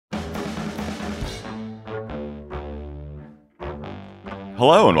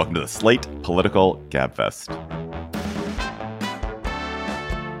Hello and welcome to the Slate Political Gabfest.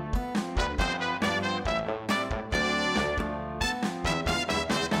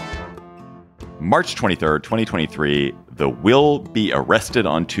 March 23rd, 2023, the Will Be Arrested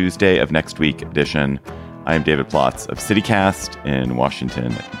on Tuesday of Next Week edition. I am David Plotz of CityCast in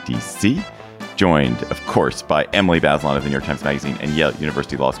Washington, D.C., joined, of course, by Emily Bazelon of the New York Times Magazine and Yale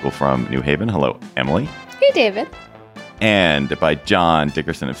University Law School from New Haven. Hello, Emily. Hey, David. And by John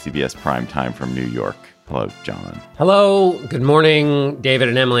Dickerson of CBS Primetime from New York. Hello, John. Hello. Good morning, David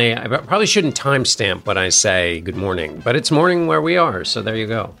and Emily. I probably shouldn't timestamp when I say good morning, but it's morning where we are, so there you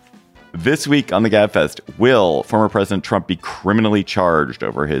go. This week on the Gabfest, will former President Trump be criminally charged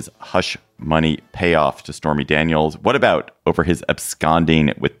over his hush money payoff to Stormy Daniels? What about over his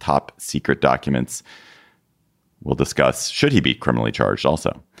absconding with top secret documents? We'll discuss, should he be criminally charged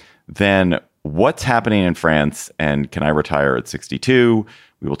also? Then, what's happening in France, and can I retire at 62?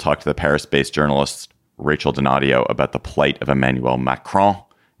 We will talk to the Paris-based journalist Rachel Donadio about the plight of Emmanuel Macron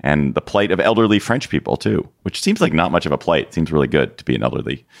and the plight of elderly French people, too, which seems like not much of a plight. It seems really good to be an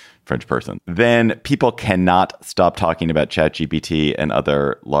elderly French person. Then people cannot stop talking about ChatGPT and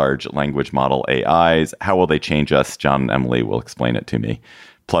other large language model AIs. How will they change us? John and Emily will explain it to me.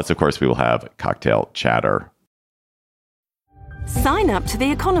 Plus, of course, we will have cocktail chatter. Sign up to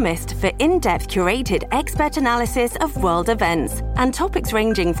The Economist for in-depth curated expert analysis of world events and topics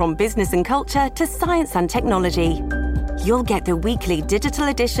ranging from business and culture to science and technology. You'll get the weekly digital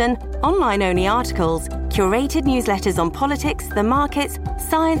edition, online-only articles, curated newsletters on politics, the markets,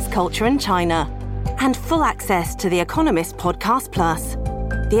 science, culture, and China, and full access to The Economist Podcast Plus.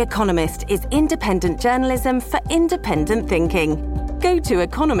 The Economist is independent journalism for independent thinking. Go to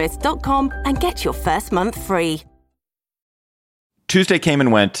economist.com and get your first month free. Tuesday came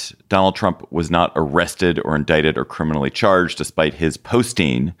and went. Donald Trump was not arrested or indicted or criminally charged, despite his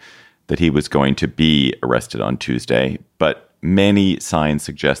posting that he was going to be arrested on Tuesday. But many signs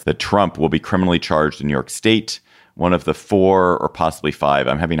suggest that Trump will be criminally charged in New York State, one of the 4 or possibly 5,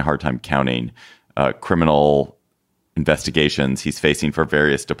 I'm having a hard time counting, criminal investigations he's facing for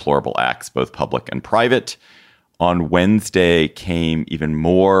various deplorable acts, both public and private. On Wednesday came even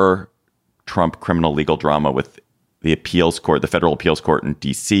more Trump criminal legal drama with the appeals court, the federal appeals court in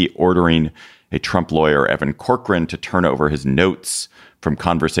D.C., ordering a Trump lawyer, Evan Corcoran, to turn over his notes from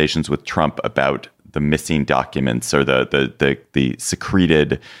conversations with Trump about the missing documents or the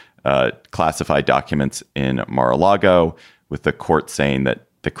secreted classified documents in Mar-a-Lago, with the court saying that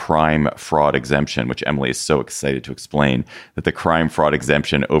the crime fraud exemption, which Emily is so excited to explain, that the crime fraud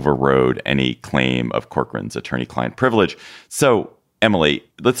exemption overrode any claim of Corcoran's attorney-client privilege. So, Emily,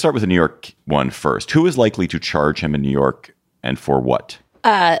 let's start with the New York one first. Who is likely to charge him in New York and for what?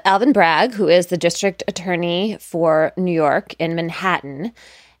 Alvin Bragg, who is the district attorney for New York in Manhattan,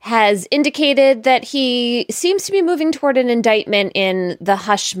 has indicated that he seems to be moving toward an indictment in the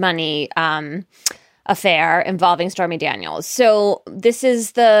hush money affair involving Stormy Daniels. So this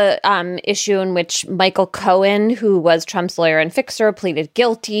is the issue in which Michael Cohen, who was Trump's lawyer and fixer, pleaded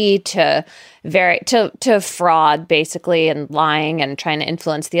guilty to fraud, basically, and lying and trying to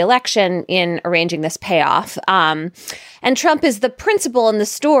influence the election in arranging this payoff. And Trump is the principal in the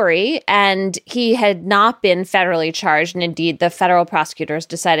story, and he had not been federally charged. And indeed, the federal prosecutors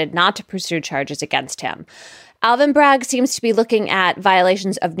decided not to pursue charges against him. Alvin Bragg seems to be looking at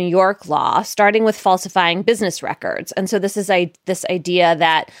violations of New York law, starting with falsifying business records. And so this is this idea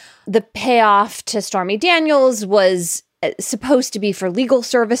that the payoff to Stormy Daniels was supposed to be for legal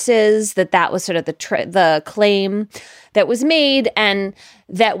services, that was sort of the claim that was made, and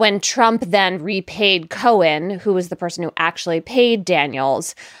that when Trump then repaid Cohen, who was the person who actually paid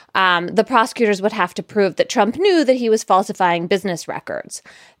Daniels, the prosecutors would have to prove that Trump knew that he was falsifying business records.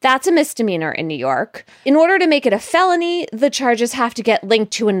 That's a misdemeanor in New York. In order to make it a felony, the charges have to get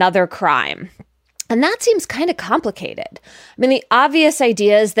linked to another crime. And that seems kind of complicated. I mean, the obvious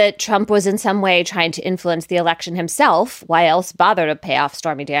idea is that Trump was in some way trying to influence the election himself. Why else bother to pay off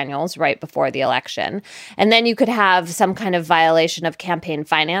Stormy Daniels right before the election? And then you could have some kind of violation of campaign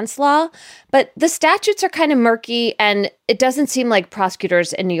finance law. But the statutes are kind of murky, and it doesn't seem like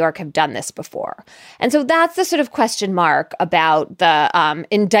prosecutors in New York have done this before. And so that's the sort of question mark about the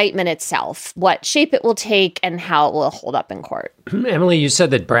indictment itself, what shape it will take and how it will hold up in court. Emily, you said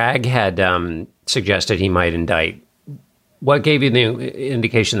that Bragg had suggested he might indict. What gave you the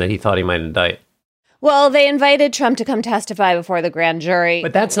indication that he thought he might indict? Well, they invited Trump to come testify before the grand jury.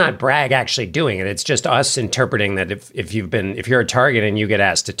 But that's not Bragg actually doing it. It's just us interpreting that if you're a target and you get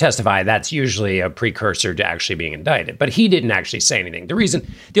asked to testify, that's usually a precursor to actually being indicted. But he didn't actually say anything.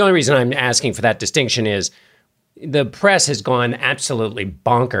 The only reason I'm asking for that distinction is The press has gone absolutely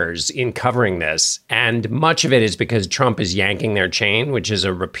bonkers in covering this. And much of it is because Trump is yanking their chain, which is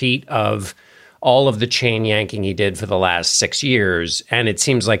a repeat of all of the chain yanking he did for the last 6 years. And it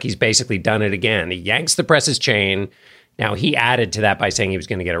seems like he's basically done it again. He yanks the press's chain. Now, he added to that by saying he was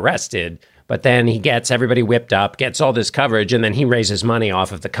going to get arrested. But then he gets everybody whipped up, gets all this coverage, and then he raises money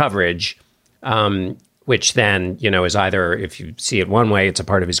off of the coverage, which then, is either, if you see it one way, it's a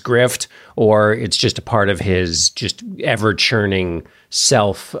part of his grift, or it's just a part of his just ever-churning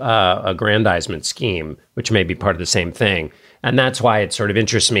self-aggrandizement scheme, which may be part of the same thing. And that's why it sort of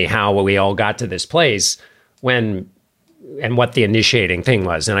interests me how we all got to this place and what the initiating thing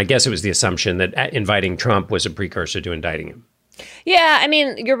was. And I guess it was the assumption that inviting Trump was a precursor to indicting him. Yeah, I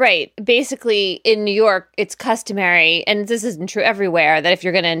mean, you're right. Basically, in New York, it's customary, and this isn't true everywhere, that if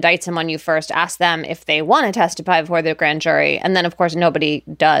you're going to indict someone, you first ask them if they want to testify before the grand jury. And then, of course, nobody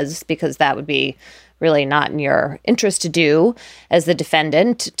does, because that would be really not in your interest to do as the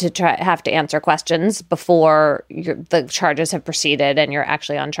defendant, to have to answer questions before the charges have proceeded and you're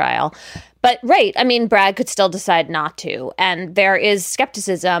actually on trial. But right, I mean, Bragg could still decide not to. And there is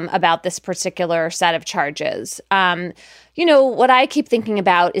skepticism about this particular set of charges. What I keep thinking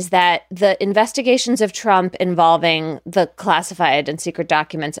about is that the investigations of Trump involving the classified and secret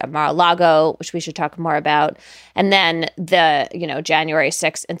documents at Mar-a-Lago, which we should talk more about, and then the, January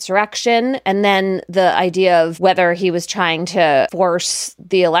 6th insurrection, and then the idea of whether he was trying to force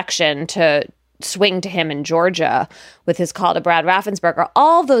the election to swing to him in Georgia with his call to Brad Raffensperger.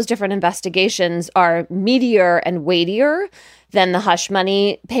 All those different investigations are meatier and weightier than the hush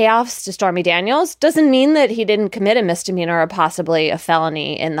money payoffs to Stormy Daniels. Doesn't mean that he didn't commit a misdemeanor or possibly a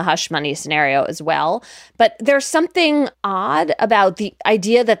felony in the hush money scenario as well. But there's something odd about the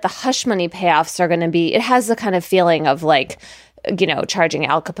idea that the hush money payoffs are going to be, it has a kind of feeling of like, charging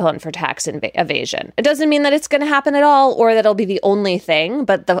Al Capone for tax evasion. It doesn't mean that it's going to happen at all or that it'll be the only thing,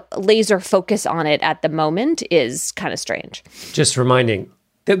 but the laser focus on it at the moment is kind of strange. Just reminding,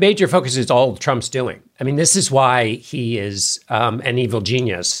 the major focus is all Trump's doing. I mean, this is why he is an evil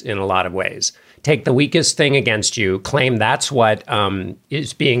genius in a lot of ways. Take the weakest thing against you, claim that's what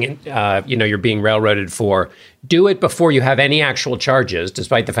is being, you're being railroaded for. Do it before you have any actual charges,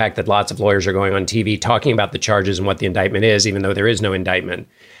 despite the fact that lots of lawyers are going on TV talking about the charges and what the indictment is, even though there is no indictment.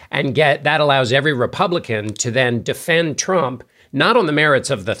 And that allows every Republican to then defend Trump, not on the merits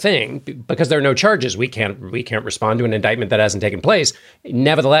of the thing, because there are no charges. We can't respond to an indictment that hasn't taken place.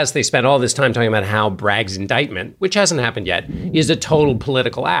 Nevertheless, they spent all this time talking about how Bragg's indictment, which hasn't happened yet, is a total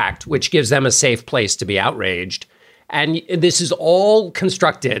political act, which gives them a safe place to be outraged. And this is all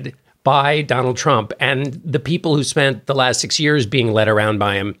constructed by Donald Trump. And the people who spent the last 6 years being led around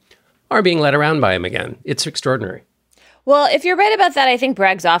by him are being led around by him again. It's extraordinary. Well, if you're right about that, I think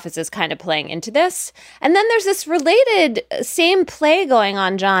Bragg's office is kind of playing into this. And then there's this related same play going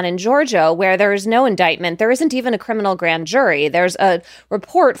on, John, in Georgia, where there is no indictment. There isn't even a criminal grand jury. There's a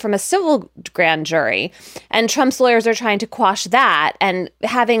report from a civil grand jury. And Trump's lawyers are trying to quash that and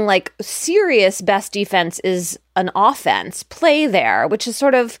having like serious best defense is an offense play there, which is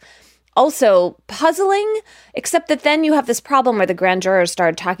sort of also puzzling, except that then you have this problem where the grand jurors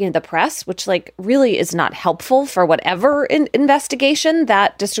started talking to the press, which like really is not helpful for whatever investigation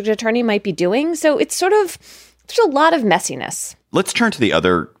that district attorney might be doing. So it's sort of, there's a lot of messiness. Let's turn to the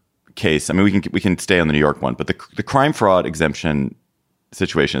other case. I mean, we can stay on the New York one, but the crime fraud exemption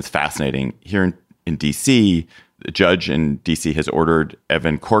situation is fascinating. Here in D.C., a judge in D.C. has ordered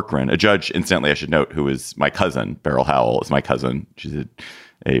Evan Corcoran, a judge, incidentally, I should note, who is my cousin. Beryl Howell is my cousin. She's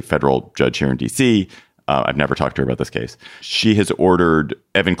a federal judge here in D.C. I've never talked to her about this case. She has ordered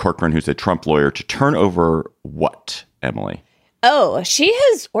Evan Corcoran, who's a Trump lawyer, to turn over what, Emily? Oh, she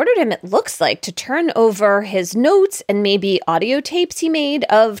has ordered him, it looks like, to turn over his notes and maybe audio tapes he made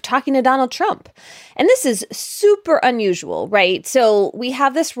of talking to Donald Trump. And this is super unusual, right? So we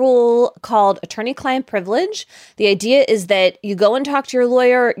have this rule called attorney-client privilege. The idea is that you go and talk to your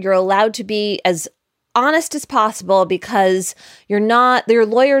lawyer. You're allowed to be as honest as possible because your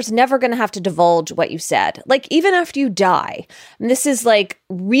lawyer's never going to have to divulge what you said, like even after you die. And this is like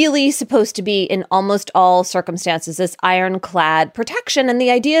really supposed to be in almost all circumstances, this ironclad protection. And the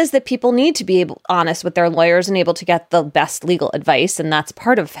idea is that people need to be honest with their lawyers and able to get the best legal advice. And that's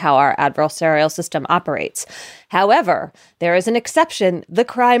part of how our adversarial system operates. However, there is an exception, the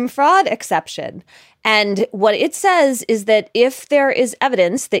crime fraud exception. And what it says is that if there is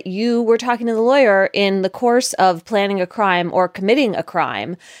evidence that you were talking to the lawyer in the course of planning a crime or committing a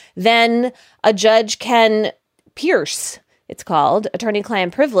crime, then a judge can pierce, it's called,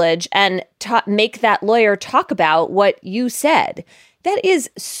 attorney-client privilege, and make that lawyer talk about what you said. That is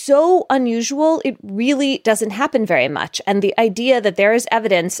so unusual. It really doesn't happen very much. And the idea that there is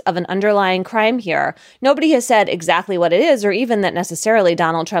evidence of an underlying crime here, nobody has said exactly what it is, or even that necessarily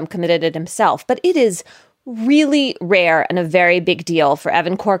Donald Trump committed it himself. But it is really rare and a very big deal for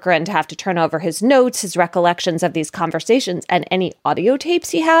Evan Corcoran to have to turn over his notes, his recollections of these conversations, and any audio tapes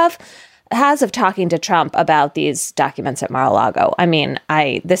he has of talking to Trump about these documents at Mar-a-Lago. I mean,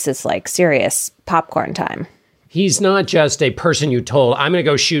 this is like serious popcorn time. He's not just a person you told, I'm going to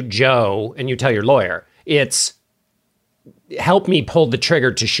go shoot Joe, and you tell your lawyer. It's help me pull the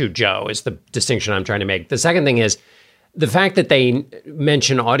trigger to shoot Joe is the distinction I'm trying to make. The second thing is the fact that they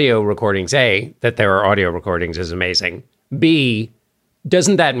mention audio recordings, A, that there are audio recordings is amazing. B,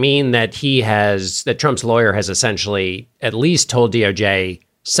 doesn't that mean that that Trump's lawyer has essentially at least told DOJ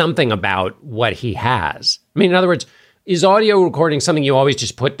something about what he has? I mean, in other words, is audio recording something you always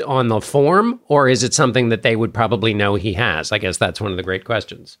just put on the form, or is it something that they would probably know he has? I guess that's one of the great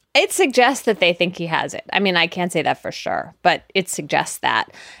questions. It suggests that they think he has it. I mean, I can't say that for sure, but it suggests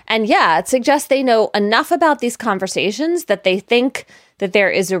that. And yeah, it suggests they know enough about these conversations that they think that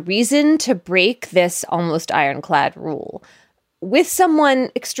there is a reason to break this almost ironclad rule with someone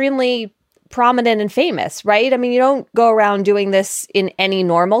extremely prominent and famous, right? I mean, you don't go around doing this in any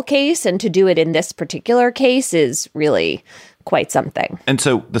normal case, and to do it in this particular case is really quite something. And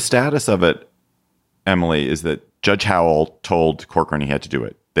so the status of it, Emily, is that Judge Howell told Corcoran he had to do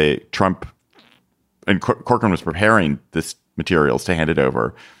it. Trump and Corcoran was preparing this materials to hand it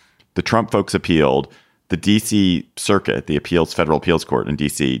over. The Trump folks appealed. The D.C. Circuit, the Federal Appeals Court in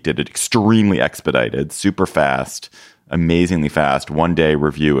D.C., did it extremely expedited, super fast, amazingly fast, one-day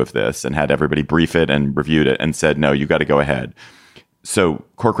review of this, and had everybody brief it and reviewed it and said, no, you got to go ahead. So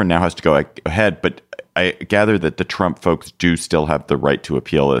Corcoran now has to go ahead, but I gather that the Trump folks do still have the right to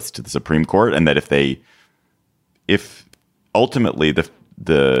appeal this to the Supreme Court, and that if ultimately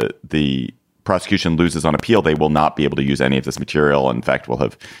the prosecution loses on appeal, they will not be able to use any of this material. In fact, will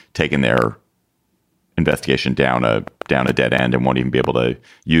have taken their investigation down a dead end and won't even be able to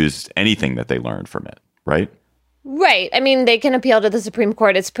use anything that they learned from it, right? Right. I mean, they can appeal to the Supreme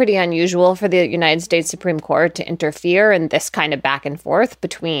Court. It's pretty unusual for the United States Supreme Court to interfere in this kind of back and forth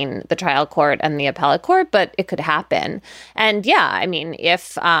between the trial court and the appellate court, but it could happen. And yeah, I mean,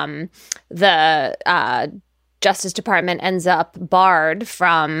 if the Justice Department ends up barred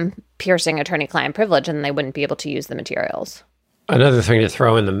from piercing attorney-client privilege, and they wouldn't be able to use the materials. Another thing to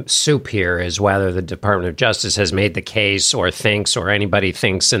throw in the soup here is whether the Department of Justice has made the case or thinks, or anybody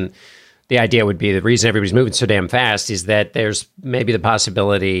thinks, and the idea would be the reason everybody's moving so damn fast is that there's maybe the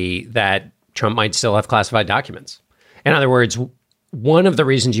possibility that Trump might still have classified documents. In other words, one of the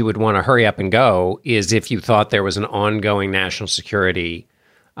reasons you would want to hurry up and go is if you thought there was an ongoing national security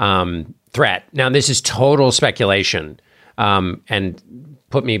threat. Now, this is total speculation, and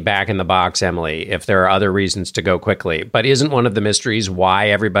put me back in the box, Emily, if there are other reasons to go quickly. But isn't one of the mysteries why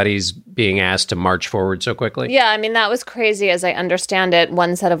everybody's being asked to march forward so quickly? Yeah, I mean, that was crazy. As I understand it,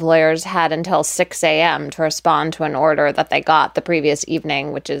 one set of lawyers had until 6 a.m. to respond to an order that they got the previous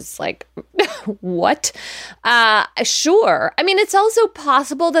evening, which is like, what? Sure. I mean, it's also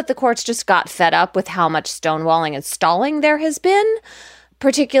possible that the courts just got fed up with how much stonewalling and stalling there has been,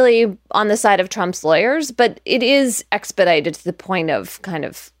 particularly on the side of Trump's lawyers, but it is expedited to the point of kind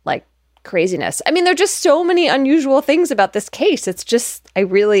of like craziness. I mean, there are just so many unusual things about this case. It's just, I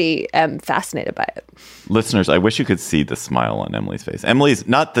really am fascinated by it. Listeners, I wish you could see the smile on Emily's face. Emily's,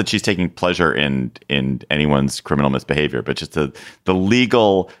 not that she's taking pleasure in anyone's criminal misbehavior, but just the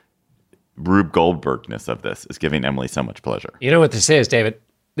legal Rube Goldbergness of this is giving Emily so much pleasure. You know what this is, David?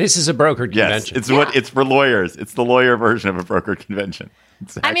 This is a brokered convention. Yes, it's for lawyers. It's the lawyer version of a brokered convention.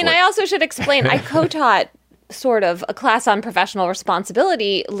 Exactly. I mean, I also should explain, I co-taught sort of a class on professional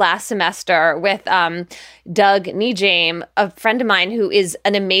responsibility last semester with Doug Nejame, a friend of mine who is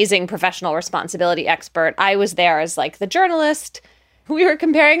an amazing professional responsibility expert. I was there as like the journalist. We were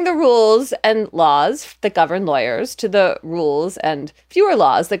comparing the rules and laws that govern lawyers to the rules and fewer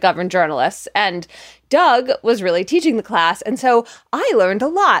laws that govern journalists. And Doug was really teaching the class. And so I learned a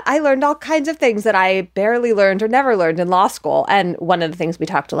lot. I learned all kinds of things that I barely learned or never learned in law school. And one of the things we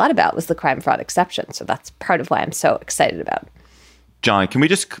talked a lot about was the crime fraud exception. So that's part of why I'm so excited about it. John, can we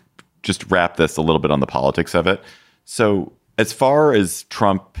just wrap this a little bit on the politics of it? So as far as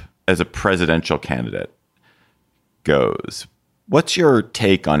Trump as a presidential candidate goes, what's your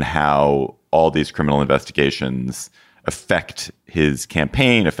take on how all these criminal investigations affect his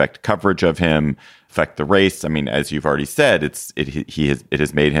campaign, affect coverage of him, affect the race? I mean, as you've already said, it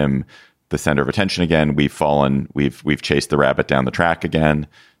has made him the center of attention again. We've chased the rabbit down the track again.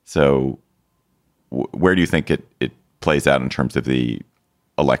 So where do you think it plays out in terms of the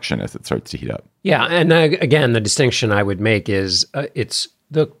election as it starts to heat up. Yeah, and again, the distinction I would make is it's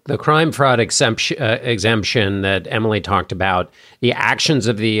the crime fraud exemption that Emily talked about, the actions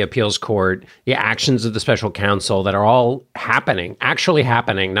of the appeals court, the actions of the special counsel that are all actually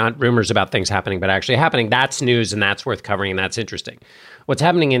happening, not rumors about things happening, but actually happening. That's news, and that's worth covering, and that's interesting. What's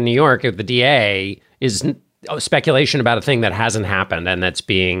happening in New York with the DA is speculation about a thing that hasn't happened and that's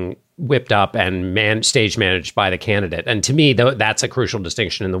being whipped up and stage managed by the candidate. And to me, that's a crucial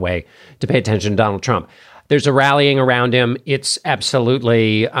distinction in the way to pay attention to Donald Trump. There's a rallying around him. It's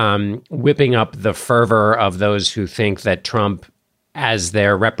absolutely whipping up the fervor of those who think that Trump, as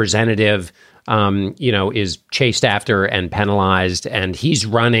their representative, is chased after and penalized, and he's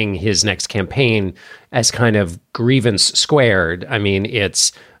running his next campaign as kind of grievance squared. I mean,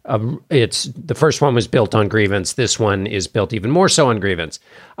 it's the first one was built on grievance. This one is built even more so on grievance.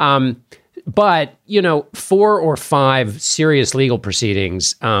 But 4 or 5 serious legal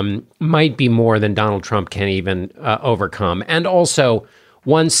proceedings might be more than Donald Trump can even overcome. And also,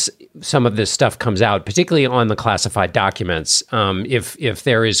 once some of this stuff comes out, particularly on the classified documents, if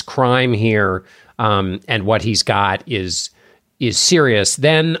there is crime here and what he's got is serious,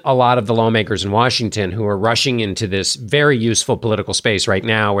 then a lot of the lawmakers in Washington who are rushing into this very useful political space right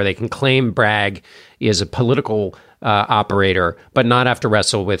now where they can claim Bragg is a political operator, but not have to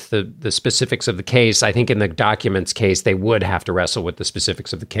wrestle with the specifics of the case. I think in the documents case, they would have to wrestle with the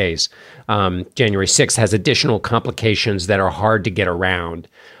specifics of the case. January 6th has additional complications that are harder to get around,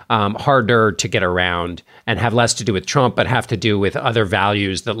 and have less to do with Trump, but have to do with other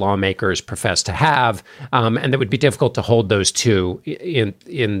values that lawmakers profess to have, and that would be difficult to hold those two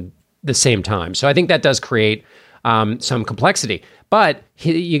in the same time. So I think that does create some complexity. But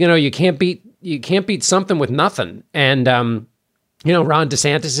you can't beat something with nothing. And Ron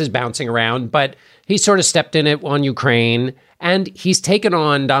DeSantis is bouncing around, but he sort of stepped in it on Ukraine, and he's taken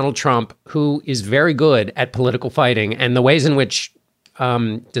on Donald Trump, who is very good at political fighting, and the ways in which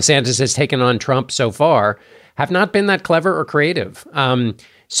DeSantis has taken on Trump so far have not been that clever or creative.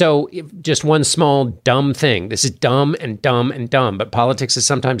 So just one small dumb thing. This is dumb and dumb and dumb, but politics is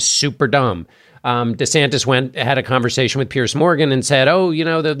sometimes super dumb. DeSantis had a conversation with Piers Morgan and said,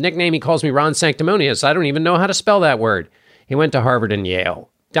 the nickname he calls me Ron Sanctimonious. I don't even know how to spell that word. He went to Harvard and Yale.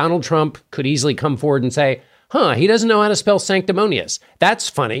 Donald Trump could easily come forward and say, he doesn't know how to spell sanctimonious. That's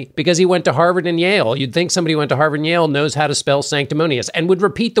funny because he went to Harvard and Yale. You'd think somebody who went to Harvard and Yale knows how to spell sanctimonious and would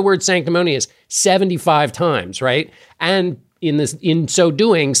repeat the word sanctimonious 75 times, right? And in so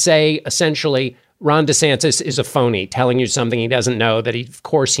doing, say essentially, Ron DeSantis is a phony, telling you something he doesn't know that of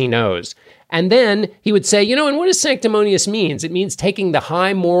course he knows. And then he would say, and what does sanctimonious means? It means taking the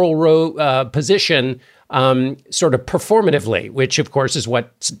high moral position sort of performatively, which of course is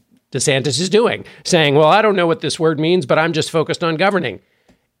what DeSantis is doing, saying, well, I don't know what this word means, but I'm just focused on governing.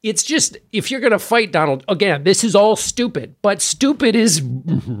 It's just, if you're going to fight Donald, again, this is all stupid, but stupid is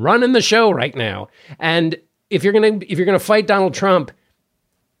running the show right now. And if you're going to fight Donald Trump,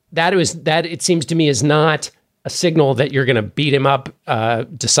 that it seems to me is not a signal that you're going to beat him up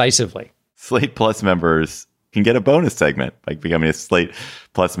decisively. Slate Plus members can get a bonus segment by becoming a Slate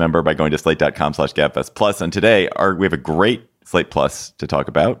Plus member by going to slate.com/gabfest plus. And today we have a great Slate Plus to talk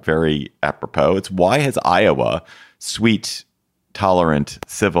about, very apropos. It's why has Iowa, sweet, tolerant,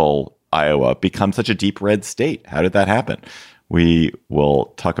 civil Iowa, become such a deep red state? How did that happen? We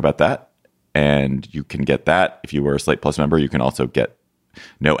will talk about that. And you can get that if you were a Slate Plus member. You can also get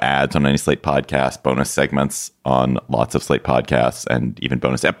no ads on any Slate podcast, bonus segments on lots of Slate podcasts, and even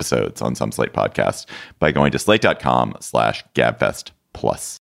bonus episodes on some Slate podcasts by going to slate.com/gabfest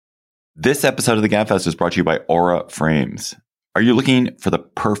plus. This episode of the Gabfest is brought to you by Aura Frames. Are you looking for the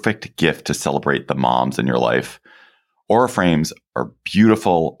perfect gift to celebrate the moms in your life? Aura Frames are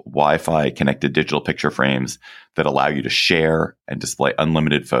beautiful Wi-Fi connected digital picture frames that allow you to share and display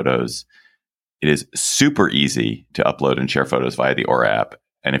unlimited photos. It is super easy to upload and share photos via the Aura app.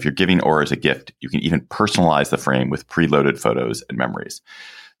 And if you're giving Aura as a gift, you can even personalize the frame with preloaded photos and memories.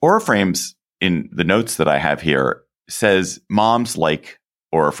 Aura Frames, in the notes that I have here, says moms like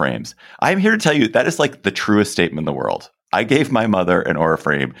Aura Frames. I'm here to tell you that is like the truest statement in the world. I gave my mother an Aura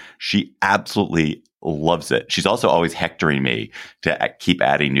frame. She absolutely loves it. She's also always hectoring me to keep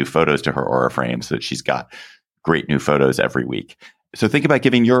adding new photos to her Aura frame so that she's got great new photos every week. So think about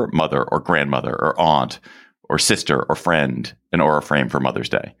giving your mother or grandmother or aunt or sister or friend an Aura frame for Mother's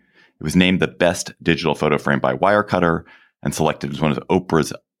Day. It was named the best digital photo frame by Wirecutter and selected as one of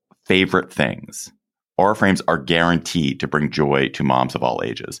Oprah's favorite things. Aura frames are guaranteed to bring joy to moms of all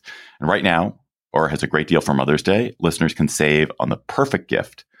ages. And right now, Aura has a great deal for Mother's Day. Listeners can save on the perfect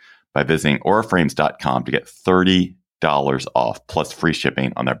gift by visiting auraframes.com to get 30 off, plus free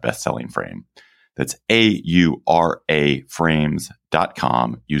shipping on their best-selling frame. That's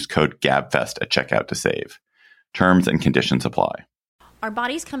AURAFrames.com. Use code GABFEST at checkout to save. Terms and conditions apply. Our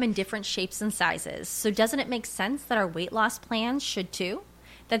bodies come in different shapes and sizes, so doesn't it make sense that our weight loss plans should too?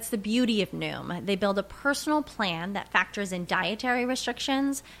 That's the beauty of Noom. They build a personal plan that factors in dietary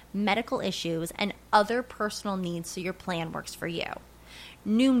restrictions, medical issues, and other personal needs so your plan works for you.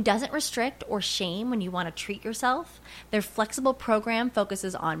 Noom doesn't restrict or shame when you want to treat yourself. Their flexible program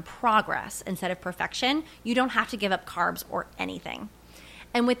focuses on progress instead of perfection. You don't have to give up carbs or anything.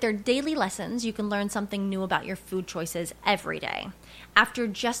 And with their daily lessons, you can learn something new about your food choices every day. After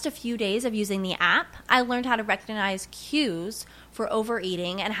just a few days of using the app, I learned how to recognize cues for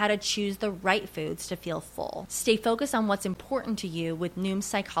overeating and how to choose the right foods to feel full. Stay focused on what's important to you with Noom's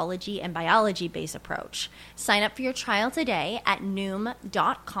psychology and biology-based approach. Sign up for your trial today at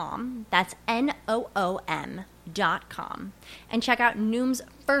Noom.com. That's Noom.com. And check out Noom's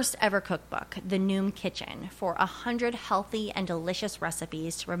first ever cookbook, The Noom Kitchen, for 100 healthy and delicious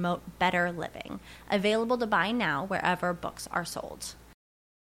recipes to promote better living. Available to buy now wherever books are sold.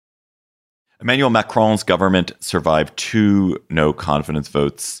 Emmanuel Macron's government survived 2 no-confidence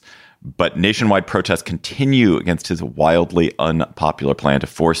votes, but nationwide protests continue against his wildly unpopular plan to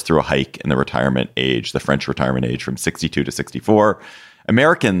force through a hike in the retirement age, the French retirement age, from 62 to 64.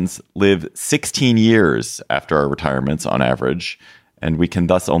 Americans live 16 years after our retirements on average, and we can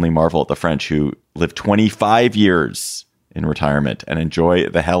thus only marvel at the French, who live 25 years in retirement and enjoy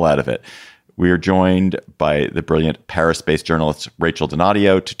the hell out of it. We are joined by the brilliant Paris-based journalist Rachel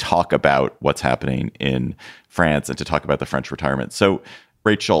Donadio to talk about what's happening in France and to talk about the French retirement. So,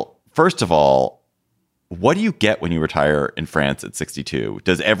 Rachel, first of all, what do you get when you retire in France at 62?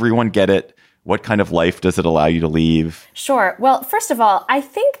 Does everyone get it? What kind of life does it allow you to leave? Sure. Well, first of all, I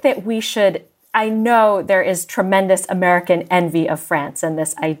think that we should, I know there is tremendous American envy of France and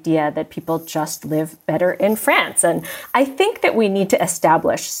this idea that people just live better in France. And I think that we need to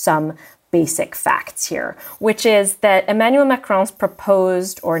establish some basic facts here, which is that Emmanuel Macron's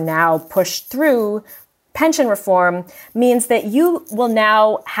proposed or now pushed through pension reform means that you will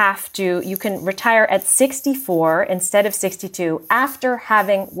now you can retire at 64 instead of 62 after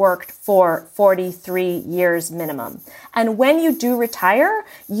having worked for 43 years minimum. And when you do retire,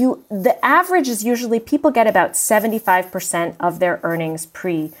 the average is usually people get about 75% of their earnings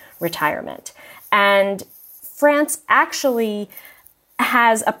pre-retirement. And France actually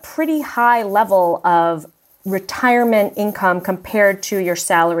has a pretty high level of retirement income compared to your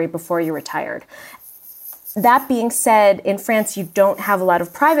salary before you retired. That being said, in France, you don't have a lot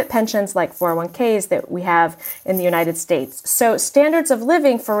of private pensions like 401ks that we have in the United States. So standards of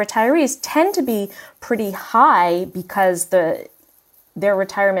living for retirees tend to be pretty high because their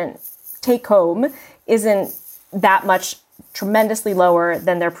retirement take home isn't that much tremendously lower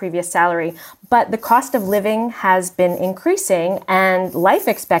than their previous salary. But the cost of living has been increasing and life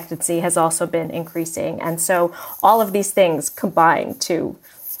expectancy has also been increasing. And so all of these things combine to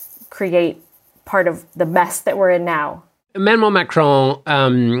create part of the mess that we're in now. Emmanuel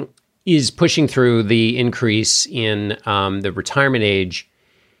Macron is pushing through the increase in the retirement age.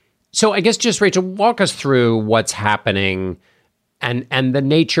 So I guess just, Rachel, walk us through what's happening and the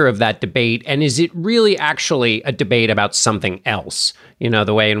nature of that debate. And is it really actually a debate about something else? You know,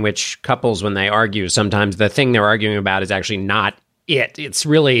 the way in which couples, when they argue, sometimes the thing they're arguing about is actually not it. It's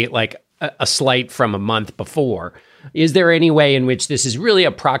really like a slight from a month before. Is there any way in which this is really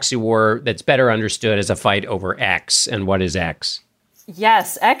a proxy war that's better understood as a fight over X? And what is X?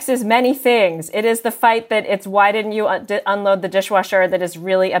 Yes, X is many things. It is the fight that it's why didn't you unload the dishwasher that is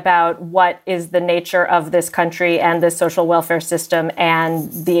really about what is the nature of this country and the social welfare system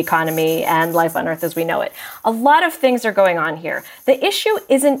and the economy and life on earth as we know it. A lot of things are going on here. The issue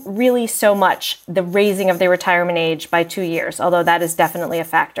isn't really so much the raising of the retirement age by 2 years, although that is definitely a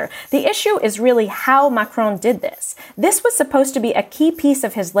factor. The issue is really how Macron did this. This was supposed to be a key piece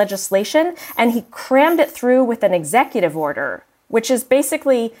of his legislation, and he crammed it through with an executive order, which is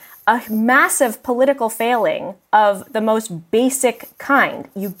basically a massive political failing of the most basic kind.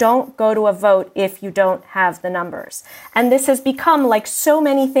 You don't go to a vote if you don't have the numbers. And this has become, like so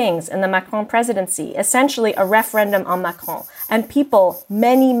many things in the Macron presidency, essentially a referendum on Macron. And people,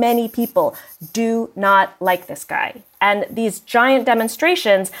 many, many people, do not like this guy. And these giant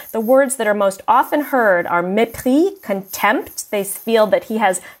demonstrations, the words that are most often heard are mépris, contempt. They feel that he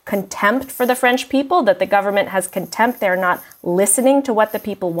has contempt for the French people, that the government has contempt. They're not listening to what the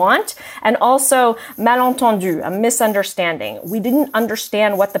people want. And also malentendu, a misunderstanding. We didn't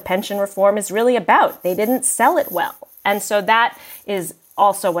understand what the pension reform is really about. They didn't sell it well. And so that is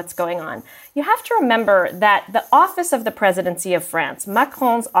also what's going on. You have to remember that the office of the presidency of France,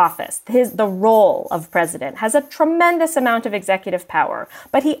 Macron's office, the role of president, has a tremendous amount of executive power,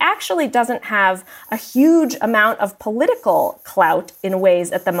 but he actually doesn't have a huge amount of political clout in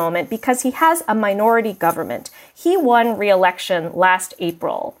ways at the moment because he has a minority government. He won re-election last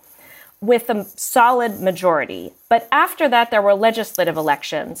April with a solid majority. But after that, there were legislative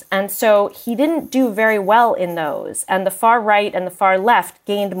elections. And so he didn't do very well in those. And the far right and the far left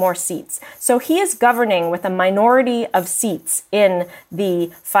gained more seats. So he is governing with a minority of seats in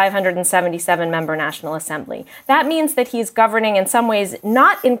the 577-member National Assembly. That means that he's governing in some ways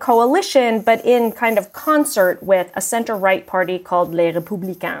not in coalition, but in kind of concert with a center-right party called Les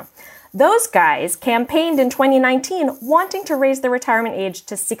Républicains. Those guys campaigned in 2019 wanting to raise the retirement age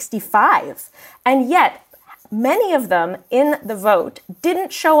to 65. And yet, many of them in the vote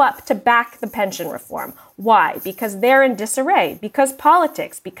didn't show up to back the pension reform. Why? Because they're in disarray, because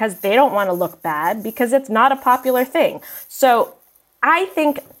politics, because they don't want to look bad, because it's not a popular thing. So I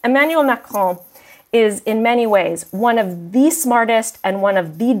think Emmanuel Macron is in many ways one of the smartest and one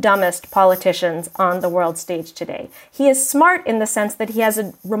of the dumbest politicians on the world stage today. He is smart in the sense that he has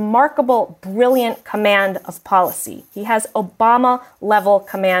a remarkable, brilliant command of policy. He has Obama-level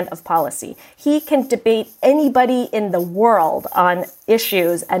command of policy. He can debate anybody in the world on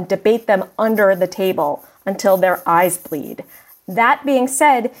issues and debate them under the table until their eyes bleed. That being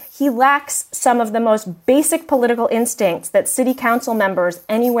said, he lacks some of the most basic political instincts that city council members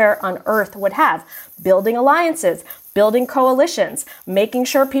anywhere on earth would have. Building alliances, building coalitions, making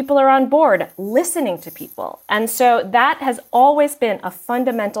sure people are on board, listening to people. And so that has always been a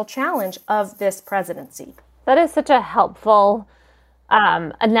fundamental challenge of this presidency. That is such a helpful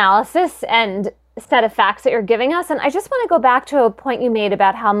analysis and set of facts that you're giving us. And I just want to go back to a point you made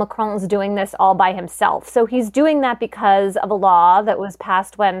about how Macron's doing this all by himself. So he's doing that because of a law that was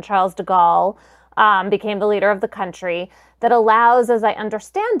passed when Charles de Gaulle became the leader of the country that allows, as I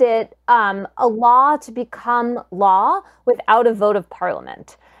understand it, a law to become law without a vote of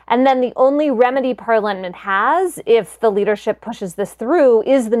parliament. And then the only remedy Parliament has, if the leadership pushes this through,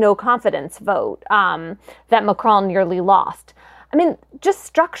 is the no confidence vote that Macron nearly lost. I mean, just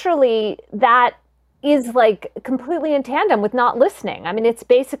structurally, that is like completely in tandem with not listening. I mean, it's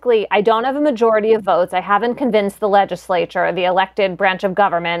basically, I don't have a majority of votes. I haven't convinced the legislature, the elected branch of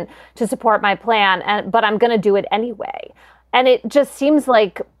government, to support my plan, but I'm going to do it anyway. And it just seems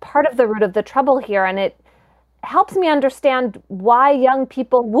like part of the root of the trouble here. And it helps me understand why young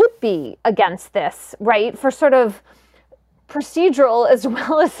people would be against this, right? For sort of procedural as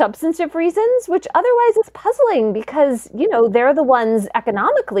well as substantive reasons, which otherwise is puzzling because, you know, they're the ones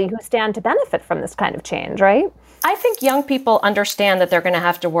economically who stand to benefit from this kind of change, right? I think young people understand that they're going to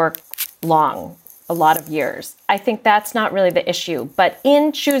have to work long, a lot of years. I think that's not really the issue. But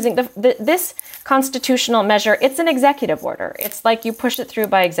in choosing this constitutional measure, it's an executive order. It's like you push it through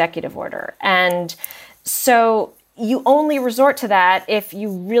by executive order. And so you only resort to that if you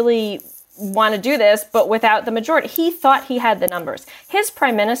really want to do this, but without the majority. He thought he had the numbers. His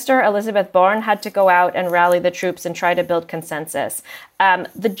prime minister, Elizabeth Borne, had to go out and rally the troops and try to build consensus.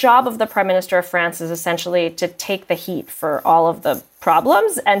 The job of the prime minister of France is essentially to take the heat for all of the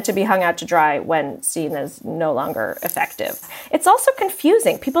problems and to be hung out to dry when seen as no longer effective. It's also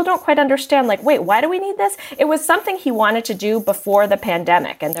confusing. People don't quite understand, like, wait, why do we need this? It was something he wanted to do before the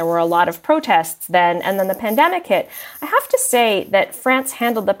pandemic, and there were a lot of protests then, and then the pandemic hit. I have to say that France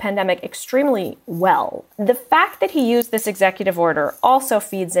handled the pandemic extremely well. The fact that he used this executive order also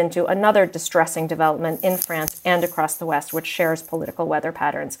feeds into another distressing development in France and across the West, which shares political weather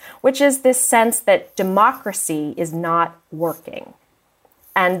patterns, which is this sense that democracy is not working.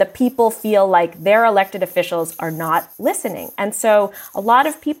 And the people feel like their elected officials are not listening. And so a lot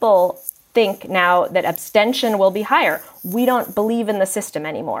of people think now that abstention will be higher. We don't believe in the system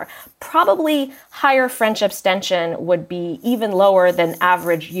anymore. Probably higher French abstention would be even lower than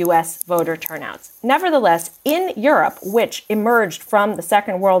average US voter turnouts. Nevertheless, in Europe, which emerged from the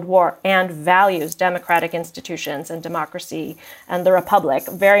Second World War and values democratic institutions and democracy and the republic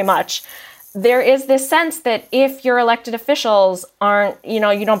very much, there is this sense that if your elected officials aren't, you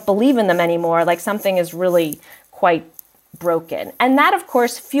don't believe in them anymore, like something is really quite broken. And that, of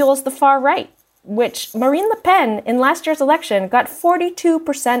course, fuels the far right, which Marine Le Pen in last year's election got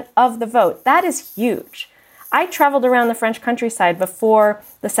 42% of the vote. That is huge. I traveled around the French countryside before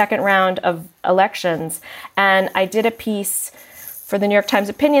the second round of elections, and I did a piece for the New York Times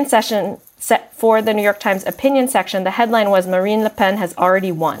opinion section. The headline was Marine Le Pen has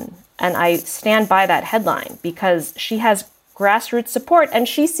already won. And I stand by that headline because she has grassroots support, and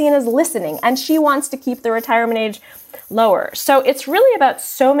she's seen as listening, and she wants to keep the retirement age lower. So it's really about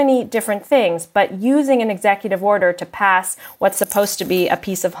so many different things, but using an executive order to pass what's supposed to be a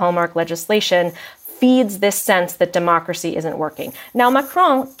piece of hallmark legislation feeds this sense that democracy isn't working. Now,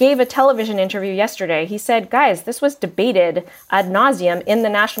 Macron gave a television interview yesterday. He said, guys, this was debated ad nauseum in the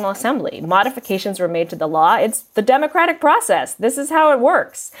National Assembly. Modifications were made to the law. It's the democratic process. This is how it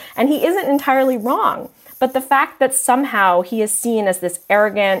works. And he isn't entirely wrong. But the fact that somehow he is seen as this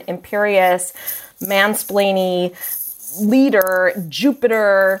arrogant, imperious, mansplaining leader,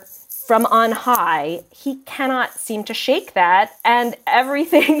 Jupiter from on high, he cannot seem to shake that, and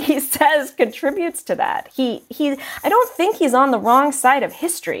everything he says contributes to that. I don't think he's on the wrong side of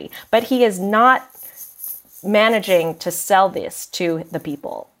history, but he is not managing to sell this to the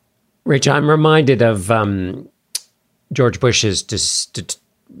people. Rich, I'm reminded of George Bush's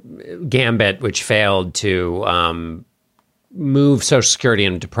gambit, which failed to move Social Security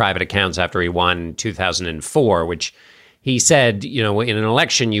into private accounts after he won 2004, which he said, in an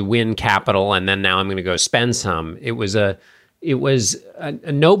election, you win capital, and then now I'm going to go spend some. It was a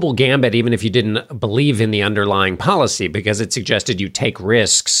noble gambit, even if you didn't believe in the underlying policy, because it suggested you take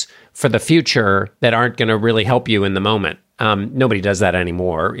risks for the future that aren't going to really help you in the moment. Nobody does that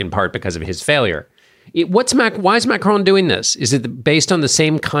anymore, in part because of his failure. Why is Macron doing this? Is it based on the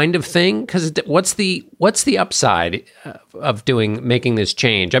same kind of thing? Because what's the upside of making this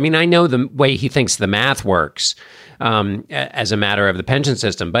change? I mean, I know the way he thinks the math works as a matter of the pension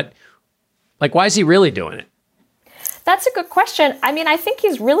system, but why is he really doing it? That's a good question. I mean, I think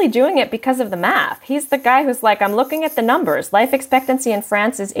he's really doing it because of the math. He's the guy who's like, I'm looking at the numbers. Life expectancy in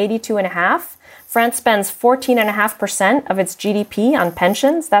France is 82.5. France spends 14.5% of its GDP on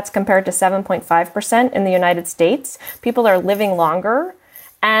pensions. That's compared to 7.5% in the United States. People are living longer,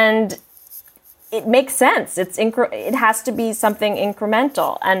 and it makes sense. It has to be something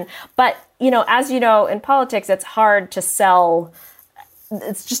incremental. But as you know, in politics, it's hard to sell.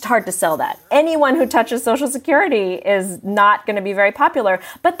 It's just hard to sell that. Anyone who touches Social Security is not going to be very popular.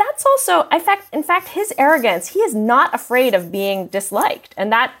 But that's also, in fact, his arrogance. He is not afraid of being disliked.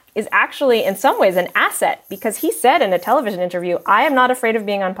 And that is actually, in some ways, an asset, because he said in a television interview, I am not afraid of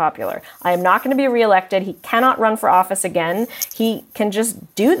being unpopular. I am not going to be reelected. He cannot run for office again. He can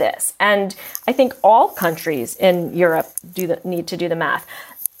just do this. And I think all countries in Europe need to do the math.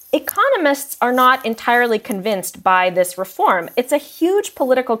 Economists are not entirely convinced by this reform. It's a huge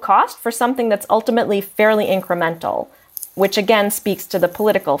political cost for something that's ultimately fairly incremental, which again speaks to the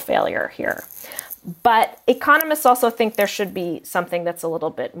political failure here. But economists also think there should be something that's a little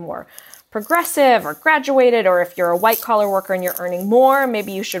bit more progressive or graduated, or if you're a white-collar worker and you're earning more,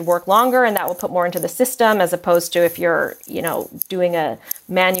 maybe you should work longer and that will put more into the system, as opposed to if you're, doing a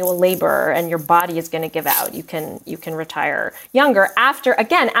manual labor and your body is going to give out, you can retire younger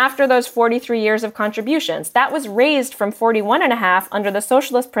after those 43 years of contributions. That was raised from 41.5 under the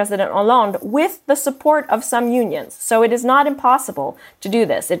socialist President Hollande with the support of some unions. So it is not impossible to do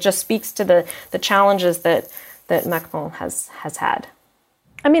this. It just speaks to the challenges that Macron has had.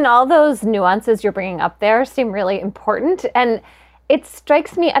 I mean, all those nuances you're bringing up there seem really important. And it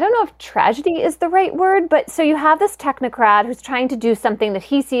strikes me, I don't know if tragedy is the right word, but so you have this technocrat who's trying to do something that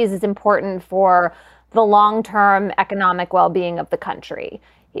he sees as important for the long-term economic well-being of the country.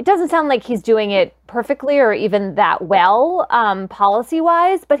 It doesn't sound like he's doing it perfectly or even that well,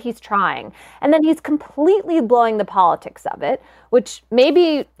 policy-wise, but he's trying. And then he's completely blowing the politics of it, which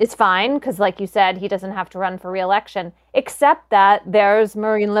maybe is fine, because like you said, he doesn't have to run for re-election, except that there's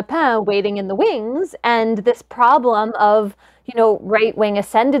Marine Le Pen waiting in the wings, and this problem of, right-wing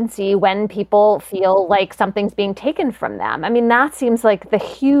ascendancy when people feel like something's being taken from them. I mean, that seems like the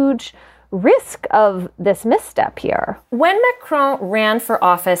huge risk of this misstep here. When Macron ran for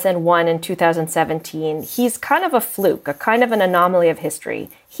office and won in 2017, he's kind of a fluke, a kind of an anomaly of history.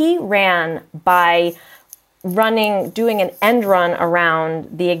 He ran by doing an end run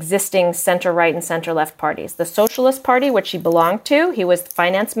around the existing center-right and center-left parties. The Socialist Party, which he belonged to, he was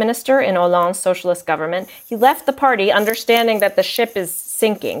finance minister in Hollande's socialist government. He left the party understanding that the ship is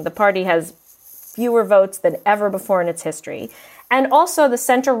sinking. The party has fewer votes than ever before in its history. And also the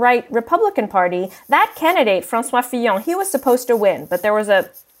center-right Republican Party, that candidate, François Fillon, he was supposed to win, but there was a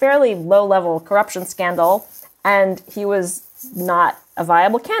fairly low-level corruption scandal, and he was not a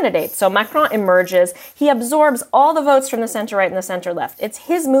viable candidate. So Macron emerges. He absorbs all the votes from the center-right and the center-left. It's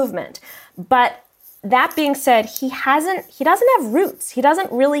his movement. But that being said, he doesn't have roots. He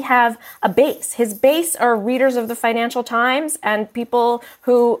doesn't really have a base. His base are readers of the Financial Times and people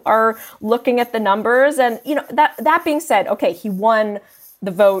who are looking at the numbers. And, that being said, okay, he won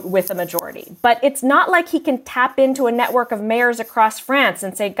the vote with a majority. But it's not like he can tap into a network of mayors across France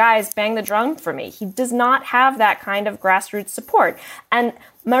and say, guys, bang the drum for me. He does not have that kind of grassroots support. And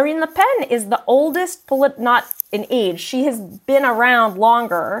Marine Le Pen is the oldest, not in age, she has been around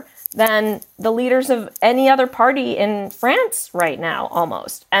longer than the leaders of any other party in France right now,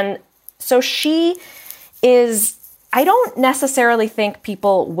 almost. And so she is, I don't necessarily think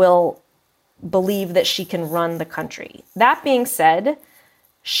people will believe that she can run the country. That being said,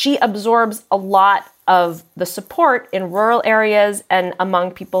 she absorbs a lot of the support in rural areas and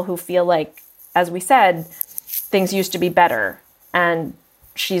among people who feel like, as we said, things used to be better. And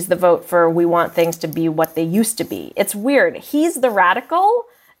she's the vote for we want things to be what they used to be. It's weird. He's the radical.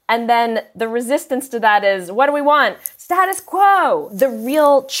 And then the resistance to that is, what do we want? Status quo. The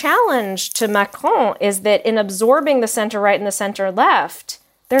real challenge to Macron is that in absorbing the center right and the center left,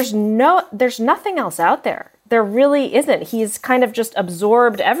 there's nothing else out there. There really isn't. He's kind of just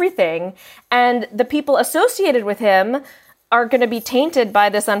absorbed everything. And the people associated with him are going to be tainted by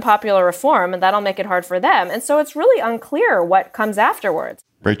this unpopular reform, and that'll make it hard for them. And so it's really unclear what comes afterwards.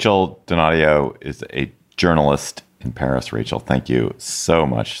 Rachel Donadio is a journalist in Paris. Rachel, thank you so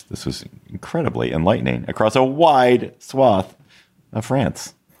much. This was incredibly enlightening across a wide swath of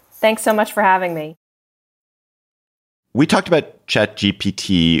France. Thanks so much for having me. We talked about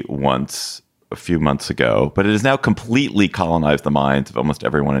ChatGPT once a few months ago, but it has now completely colonized the minds of almost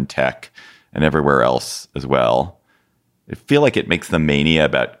everyone in tech and everywhere else as well. I feel like it makes the mania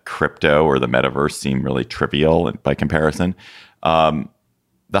about crypto or the metaverse seem really trivial by comparison. The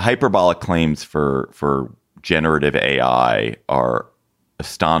hyperbolic claims for generative AI are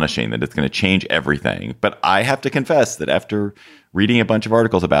astonishing, that it's going to change everything. But I have to confess that after reading a bunch of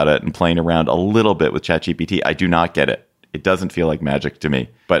articles about it and playing around a little bit with ChatGPT, I do not get it. It doesn't feel like magic to me,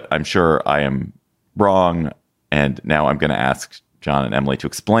 but I'm sure I am wrong. And now I'm going to ask John and Emily to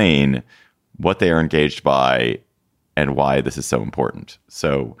explain what they are engaged by and why this is so important.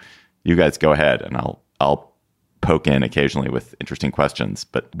 So you guys go ahead, and I'll poke in occasionally with interesting questions.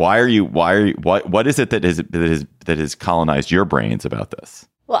 But what is it that has colonized your brains about this?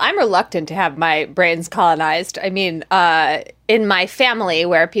 Well, I'm reluctant to have my brains colonized. I mean, in my family,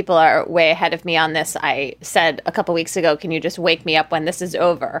 where people are way ahead of me on this, I said a couple weeks ago, can you just wake me up when this is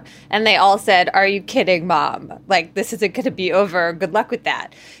over? And they all said, are you kidding, Mom? Like, this isn't going to be over. Good luck with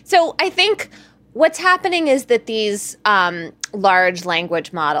that. So I think what's happening is that these large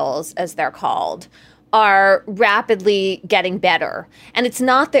language models, as they're called, are rapidly getting better. And it's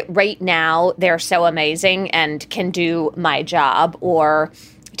not that right now they're so amazing and can do my job or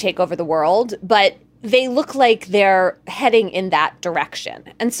take over the world, but they look like they're heading in that direction.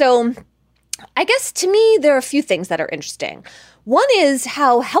 And so I guess to me, there are a few things that are interesting. One is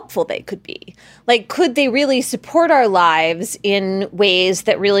how helpful they could be. Like, could they really support our lives in ways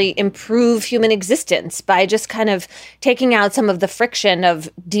that really improve human existence by just kind of taking out some of the friction of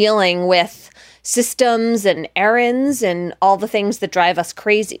dealing with systems and errands and all the things that drive us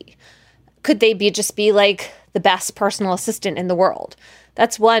crazy? Could they just be like the best personal assistant in the world?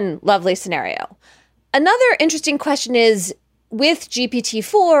 That's one lovely scenario. Another interesting question is, with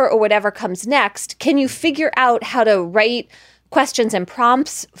GPT-4 or whatever comes next, can you figure out how to write questions and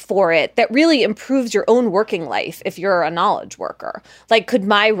prompts for it that really improves your own working life if you're a knowledge worker? Like, could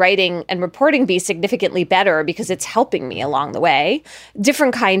my writing and reporting be significantly better because it's helping me along the way?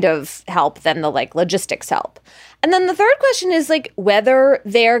 Different kind of help than the logistics help. And then the third question is whether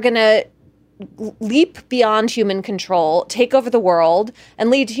they're going to leap beyond human control, take over the world, and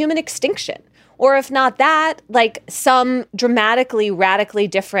lead to human extinction. Or if not that, some dramatically, radically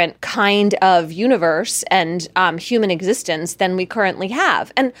different kind of universe and human existence than we currently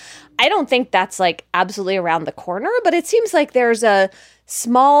have. And I don't think that's absolutely around the corner, but it seems like there's a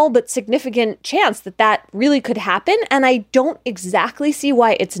small but significant chance that really could happen. And I don't exactly see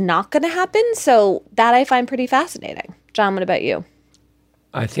why it's not going to happen. So that I find pretty fascinating. John, what about you?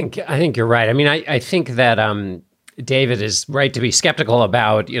 I think you're right. I mean, I think that David is right to be skeptical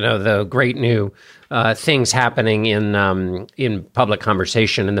about, the great new things happening in public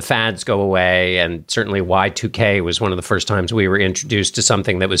conversation, and the fads go away. And certainly Y2K was one of the first times we were introduced to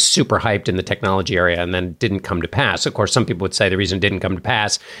something that was super hyped in the technology area and then didn't come to pass. Of course, some people would say the reason it didn't come to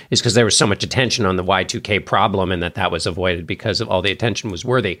pass is because there was so much attention on the Y2K problem and that was avoided because of all the attention was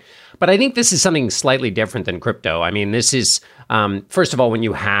worthy. But I think this is something slightly different than crypto. I mean, this is, first of all, when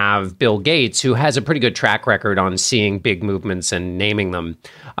you have Bill Gates, who has a pretty good track record on seeing big movements and naming them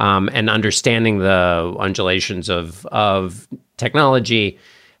and understanding the undulations of technology,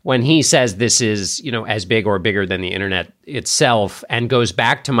 when he says this is, as big or bigger than the internet itself, and goes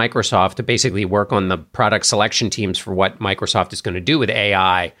back to Microsoft to basically work on the product selection teams for what Microsoft is going to do with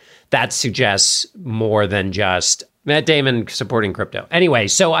AI, that suggests more than just Matt Damon supporting crypto. Anyway,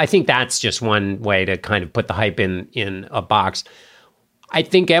 so I think that's just one way to kind of put the hype in a box. I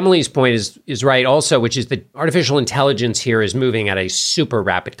think Emily's point is right also, which is that artificial intelligence here is moving at a super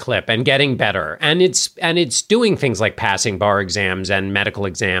rapid clip and getting better. And it's doing things like passing bar exams and medical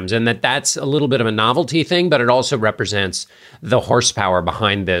exams, and that's a little bit of a novelty thing, but it also represents the horsepower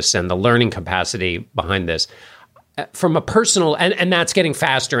behind this and the learning capacity behind this. From a personal, and that's getting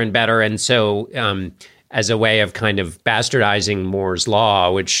faster and better. And so as a way of kind of bastardizing Moore's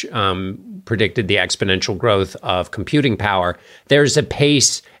law, which predicted the exponential growth of computing power, there's a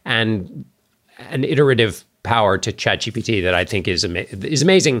pace and an iterative power to ChatGPT that I think is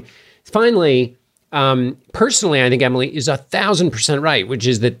amazing. Finally, personally, I think Emily is 1,000% right, which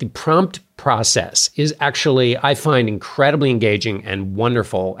is that the prompt process is actually, I find, incredibly engaging and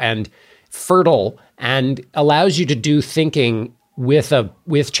wonderful and fertile, and allows you to do thinking with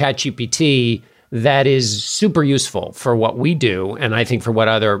ChatGPT that is super useful for what we do, and I think for what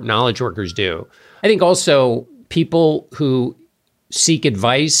other knowledge workers do. I think also people who seek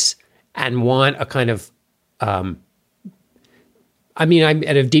advice and want a kind of, I'm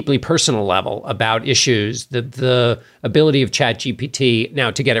at a deeply personal level about issues. The ability of ChatGPT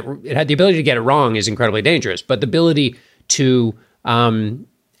now to get it had the ability to get it wrong is incredibly dangerous, but the ability to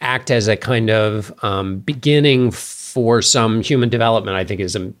act as a kind of beginning for some human development, I think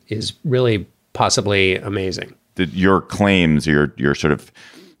is really possibly amazing. Your claims, your sort of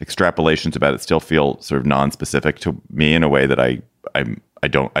extrapolations about it still feel sort of non-specific to me in a way that I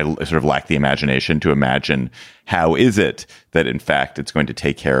sort of lack the imagination to imagine how is it that in fact it's going to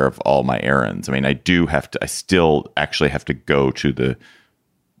take care of all my errands. I mean, I still actually have to go to the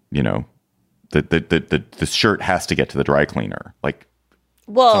shirt has to get to the dry cleaner. Like,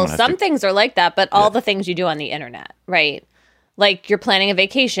 well, some things are like that, but all the things you do on the internet, right? Like you're planning a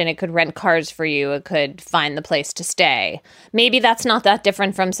vacation, it could rent cars for you, it could find the place to stay. Maybe that's not that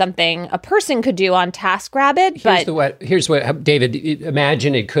different from something a person could do on TaskRabbit. Here's what, David,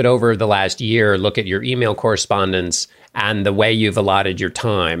 imagine it could over the last year look at your email correspondence and the way you've allotted your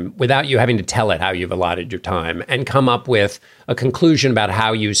time without you having to tell it how you've allotted your time, and come up with a conclusion about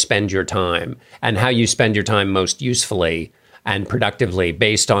how you spend your time and how you spend your time most usefully and productively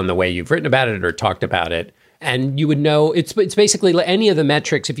based on the way you've written about it or talked about it. And you would know it's basically any of the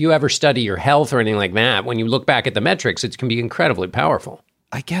metrics. If you ever study your health or anything like that, when you look back at the metrics, it can be incredibly powerful.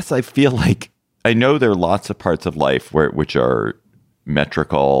 I guess I feel like I know there are lots of parts of life which are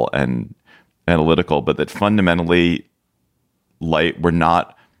metrical and analytical, but that fundamentally we're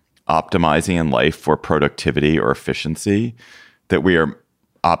not optimizing in life for productivity or efficiency, that we are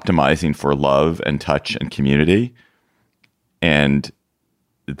optimizing for love and touch and community, and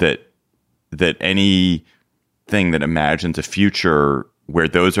that any thing that imagines a future where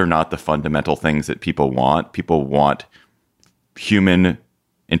those are not the fundamental things that people want. People want human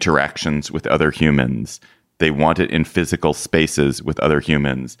interactions with other humans. They want it in physical spaces with other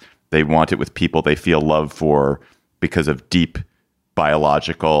humans. They want it with people they feel love for because of deep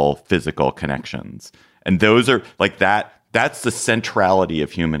biological, physical connections. And those are like that's the centrality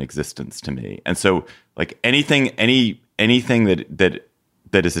of human existence to me. And so like anything that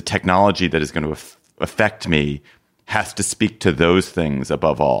is a technology that is going to affect me has to speak to those things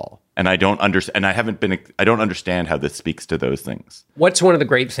above all. And I don't understand. And I don't understand how this speaks to those things. What's one of the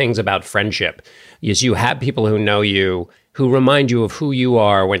great things about friendship is you have people who know you, who remind you of who you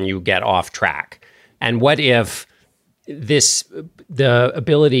are when you get off track. And what if the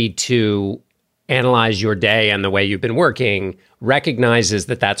ability to analyze your day and the way you've been working recognizes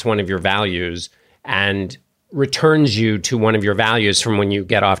that that's one of your values and returns you to one of your values from when you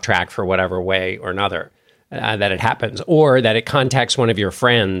get off track for whatever way or another that it happens, or that it contacts one of your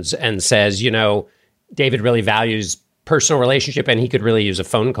friends and says, David really values personal relationship and he could really use a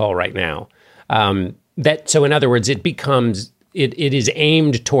phone call right now. So in other words, it is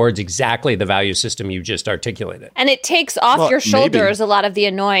aimed towards exactly the value system you just articulated. And it takes off your shoulders a lot of the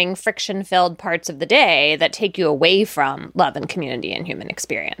annoying friction-filled parts of the day that take you away from love and community and human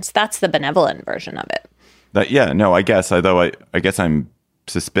experience. That's the benevolent version of it. I guess, although I guess I'm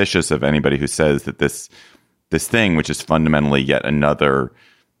suspicious of anybody who says that this thing, which is fundamentally yet another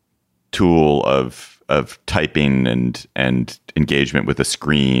tool of typing and engagement with a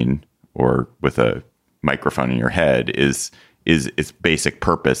screen or with a microphone in your head, is its basic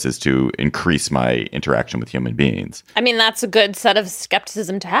purpose is to increase my interaction with human beings. I mean, that's a good set of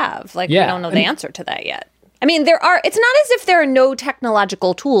skepticism to have. We don't know the answer to that yet. I mean, it's not as if there are no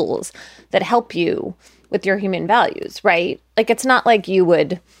technological tools that help you with your human values, right? Like, it's not like you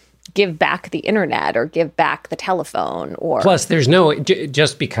would give back the internet or give back the telephone or... Plus,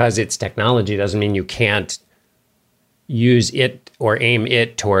 just because it's technology doesn't mean you can't use it or aim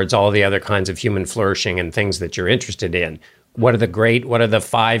it towards all the other kinds of human flourishing and things that you're interested in. What are the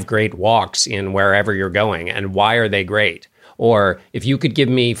 5 great walks in wherever you're going, and why are they great? Or if you could give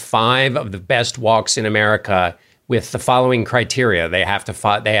me 5 of the best walks in America with the following criteria: they have to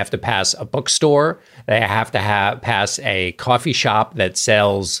pass a bookstore, they have to pass a coffee shop that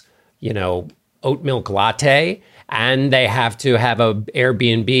sells, oat milk latte, and they have to have a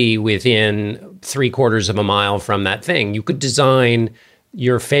Airbnb within 3/4 of a mile from that thing. You could design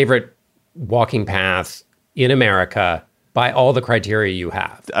your favorite walking path in America by all the criteria you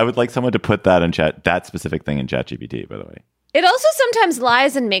have. I would like someone to put that specific thing in ChatGPT, by the way. It also sometimes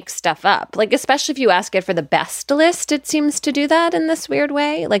lies and makes stuff up. Like, especially if you ask it for the best list, it seems to do that in this weird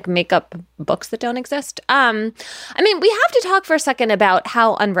way, like make up books that don't exist. I mean, we have to talk for a second about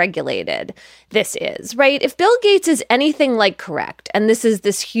how unregulated this is, right? If Bill Gates is anything like correct, and this is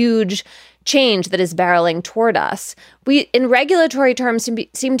this huge change that is barreling toward us, we, in regulatory terms,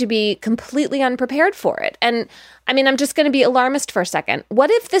 seem to be completely unprepared for it. And I mean, I'm just going to be alarmist for a second. What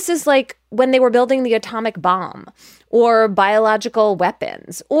if this is like when they were building the atomic bomb or biological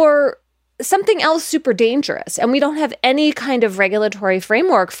weapons or something else super dangerous, and we don't have any kind of regulatory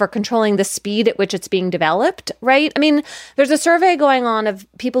framework for controlling the speed at which it's being developed, right? I mean, there's a survey going on of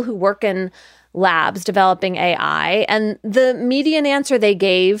people who work in labs developing AI, and the median answer they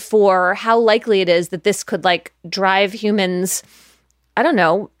gave for how likely it is that this could like drive humans, I don't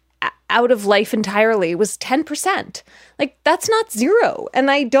know, out of life entirely was 10%. Like, that's not zero. And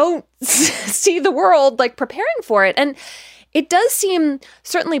I don't see the world like preparing for it. And it does seem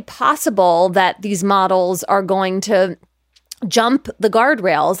certainly possible that these models are going to jump the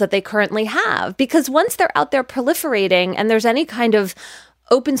guardrails that they currently have, because once they're out there proliferating and there's any kind of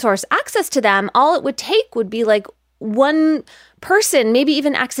open source access to them, all it would take would be like one person, maybe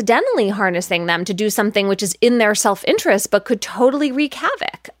even accidentally harnessing them to do something which is in their self-interest, but could totally wreak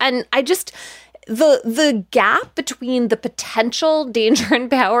havoc. And I just, the gap between the potential danger and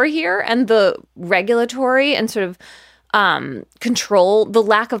power here and the regulatory and sort of control, the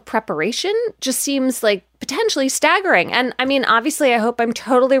lack of preparation just seems like potentially staggering. And I mean, obviously, I hope I'm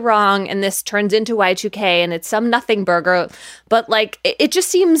totally wrong and this turns into Y2K and it's some nothing burger, but like, it just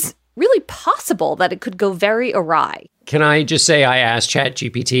seems really possible that it could go very awry. Can I just say, I asked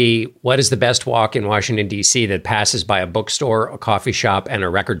ChatGPT, what is the best walk in Washington, D.C. that passes by a bookstore, a coffee shop, and a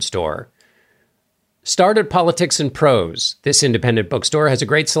record store? Start at Politics and Prose. This independent bookstore has a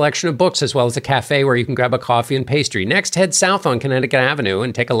great selection of books as well as a cafe where you can grab a coffee and pastry. Next, head south on Connecticut Avenue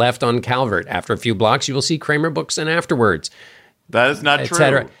and take a left on Calvert. After a few blocks, you will see Kramer Books and Afterwards. That is not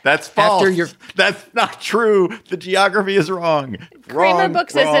true. That's false. That's not true. The geography is wrong. Kramer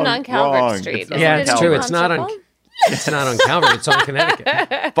Books isn't on Calvert Street. Yeah, it's true. It's not on Calvert. It's on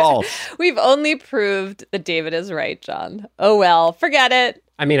Connecticut. False. We've only proved that David is right, John. Oh, well, forget it.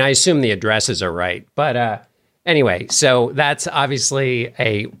 I mean, I assume the addresses are right. But anyway, so that's obviously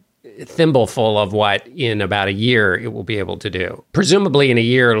a thimbleful of what in about a year it will be able to do. Presumably in a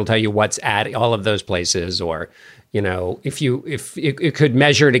year, it'll tell you what's at all of those places, or, you know, if it could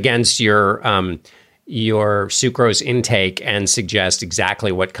measure it against your sucrose intake and suggest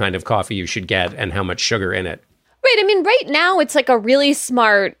exactly what kind of coffee you should get and how much sugar in it. Right. I mean, right now it's like a really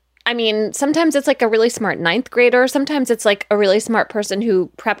smart, I mean, sometimes it's like a really smart 9th grader. Sometimes it's like a really smart person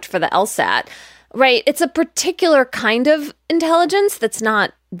who prepped for the LSAT, right? It's a particular kind of intelligence that's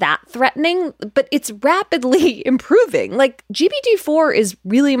not that threatening, but it's rapidly improving. Like GPT-4 is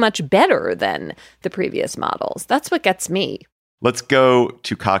really much better than the previous models. That's what gets me. Let's go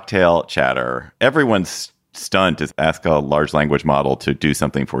to cocktail chatter. Everyone's stunt is ask a large language model to do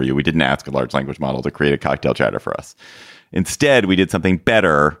something for you. We didn't ask a large language model to create a cocktail chatter for us. Instead, we did something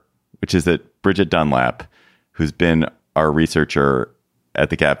better, which is that Bridget Dunlap, who's been our researcher at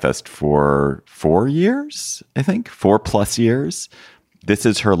the GabFest for 4 years, I think, 4+ years. This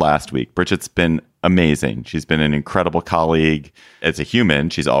is her last week. Bridget's been amazing. She's been an incredible colleague. As a human,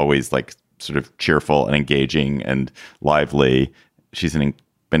 she's always like sort of cheerful and engaging and lively. She's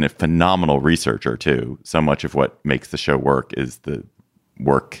been a phenomenal researcher too. So much of what makes the show work is the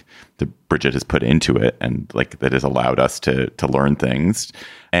work that Bridget has put into it, and like that has allowed us to learn things.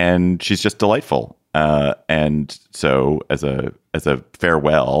 And she's just delightful. And so as a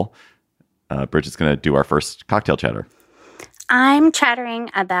farewell, Bridget's going to do our first cocktail chatter. I'm chattering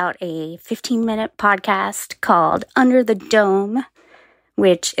about a 15-minute podcast called Under the Dome,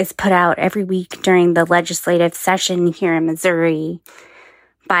 which is put out every week during the legislative session here in Missouri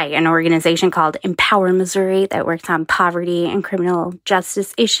by an organization called Empower Missouri that works on poverty and criminal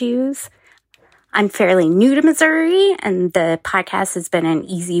justice issues. I'm fairly new to Missouri, and the podcast has been an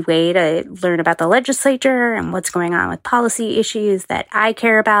easy way to learn about the legislature and what's going on with policy issues that I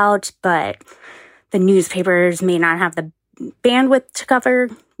care about, but the newspapers may not have the bandwidth to cover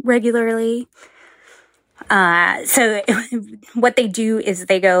regularly. So what they do is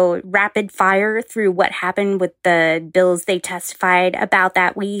they go rapid fire through what happened with the bills they testified about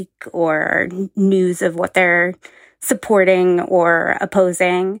that week or news of what they're supporting or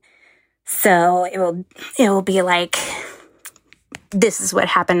opposing. So it will be like, this is what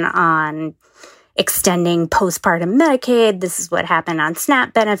happened on extending postpartum Medicaid. This is what happened on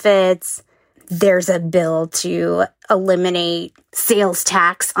SNAP benefits. There's a bill to eliminate sales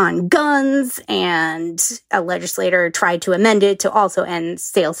tax on guns, and a legislator tried to amend it to also end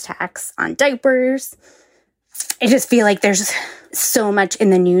sales tax on diapers. I just feel like there's so much in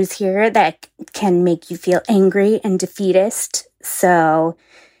the news here that can make you feel angry and defeatist. So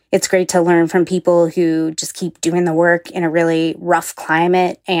it's great to learn from people who just keep doing the work in a really rough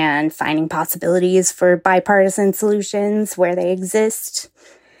climate and finding possibilities for bipartisan solutions where they exist,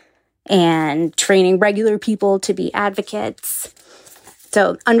 and training regular people to be advocates.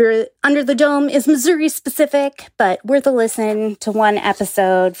 So Under the Dome is Missouri specific, but worth a listen to one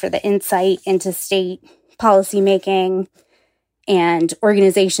episode for the insight into state policymaking. And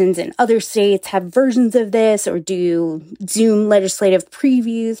organizations in other states have versions of this or do Zoom legislative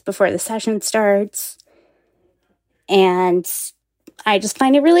previews before the session starts. And I just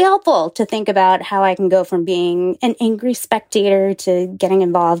find it really helpful to think about how I can go from being an angry spectator to getting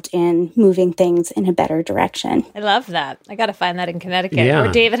involved in moving things in a better direction. I love that. I got to find that in Connecticut, Yeah.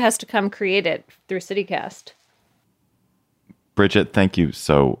 or David has to come create it through CityCast. Bridget, thank you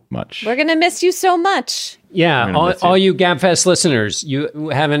so much. We're going to miss you so much. Yeah, all you GabFest listeners, you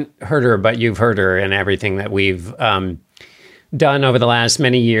haven't heard her, but you've heard her and everything that we've done over the last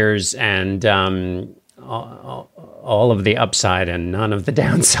many years, and all of the upside and none of the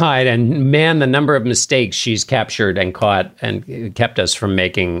downside. And man, the number of mistakes she's captured and caught and kept us from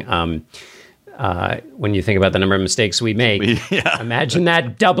making. When you think about the number of mistakes we make, imagine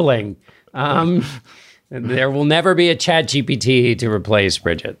that doubling. There will never be a ChatGPT to replace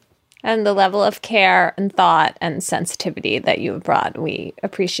Bridget. And the level of care and thought and sensitivity that you have brought, we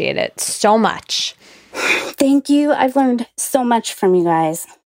appreciate it so much. Thank you. I've learned so much from you guys.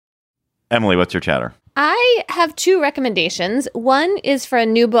 Emily, what's your chatter? I have two recommendations. One is for a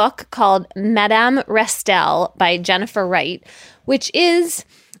new book called Madame Restel by Jennifer Wright, which is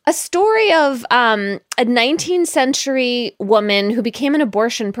a story of a 19th century woman who became an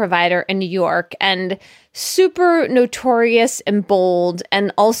abortion provider in New York, and super notorious and bold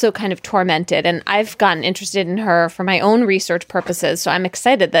and also kind of tormented. And I've gotten interested in her for my own research purposes. So I'm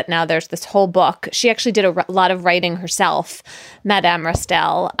excited that now there's this whole book. She actually did a lot of writing herself, Madame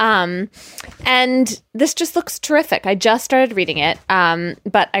Restel. And this just looks terrific. I just started reading it,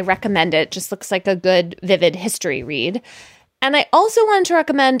 but I recommend it. Just looks like a good, vivid history read. And I also wanted to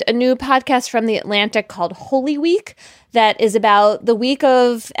recommend a new podcast from The Atlantic called Holy Week that is about the week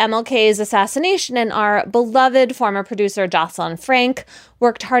of MLK's assassination, and our beloved former producer Jocelyn Frank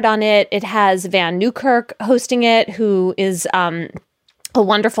worked hard on it. It has Van Newkirk hosting it, who is a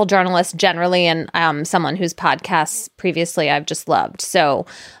wonderful journalist generally, and someone whose podcasts previously I've just loved. So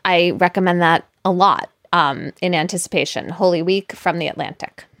I recommend that a lot in anticipation. Holy Week from The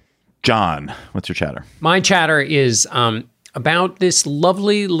Atlantic. John, what's your chatter? My chatter is about this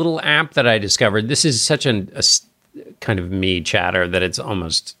lovely little app that I discovered. This is such a kind of me chatter that it's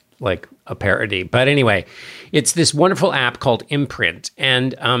almost like a parody. But anyway, it's this wonderful app called Imprint.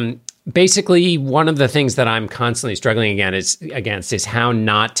 And basically, one of the things that I'm constantly struggling against is how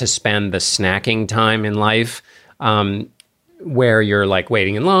not to spend the snacking time in life, where you're like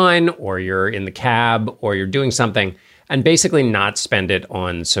waiting in line, or you're in the cab, or you're doing something, and basically not spend it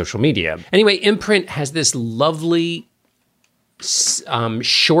on social media. Anyway, Imprint has this lovely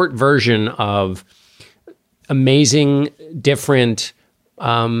short version of amazing different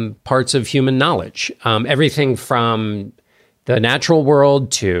parts of human knowledge. Everything from the natural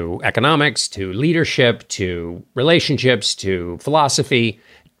world to economics, to leadership, to relationships, to philosophy.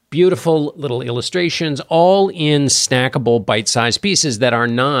 Beautiful little illustrations, all in snackable bite-sized pieces that are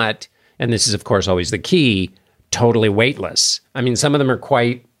not, and this is of course always the key, totally weightless. I mean, some of them are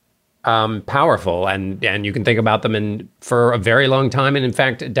quite powerful, and you can think about them for a very long time, and in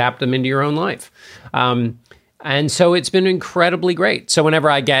fact adapt them into your own life. And so it's been incredibly great. So whenever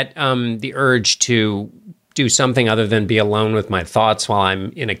I get the urge to do something other than be alone with my thoughts while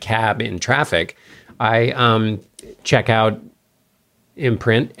I'm in a cab in traffic, I check out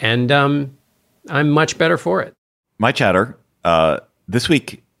Imprint, and I'm much better for it. My chatter, this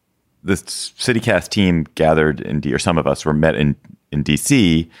week, the CityCast team gathered or some of us were met in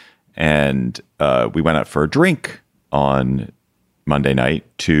DC, and we went out for a drink on Monday night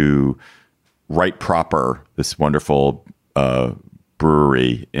to Right Proper, this wonderful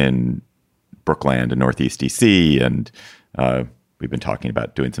brewery in Brookland in Northeast DC, and we've been talking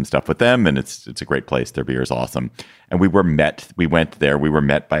about doing some stuff with them, and it's a great place. Their beer is awesome. And we were met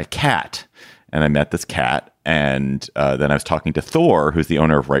by a cat, and I met this cat, and then I was talking to Thor, who's the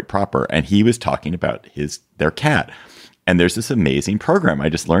owner of Right Proper, and he was talking about their cat. And there's this amazing program I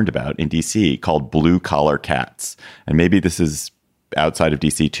just learned about in DC called Blue Collar Cats. And maybe this is outside of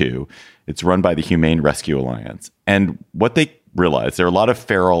DC too. It's run by the Humane Rescue Alliance. And what they realized, there are a lot of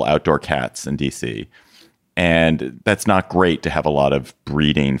feral outdoor cats in DC. And that's not great to have a lot of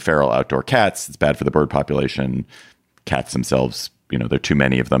breeding feral outdoor cats. It's bad for the bird population. Cats themselves, there are too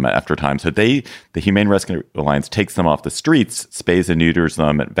many of them after a time. So the Humane Rescue Alliance takes them off the streets, spays and neuters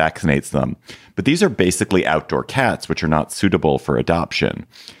them, and vaccinates them. But these are basically outdoor cats, which are not suitable for adoption.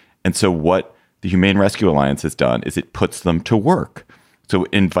 And so what the Humane Rescue Alliance has done is it puts them to work. So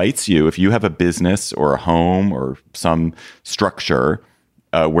it invites you, if you have a business or a home or some structure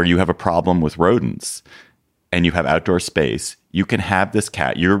where you have a problem with rodents and you have outdoor space, you can have this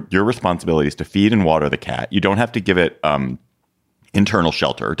cat. Your responsibility is to feed and water the cat. You don't have to give it internal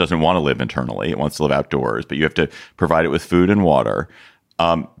shelter. It doesn't want to live internally. It wants to live outdoors, but you have to provide it with food and water.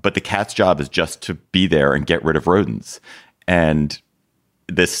 But the cat's job is just to be there and get rid of rodents. And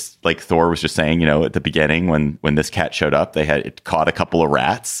this, like Thor was just saying, at the beginning when this cat showed up, it caught a couple of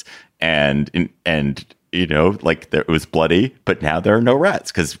rats and it was bloody, but now there are no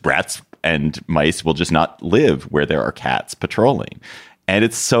rats because rats and mice will just not live where there are cats patrolling. And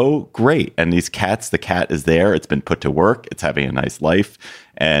it's so great. And the cat is there. It's been put to work. It's having a nice life.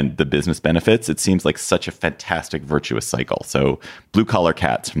 And the business benefits, it seems like such a fantastic, virtuous cycle. So Blue Collar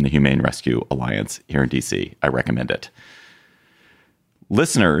Cats from the Humane Rescue Alliance here in DC. I recommend it.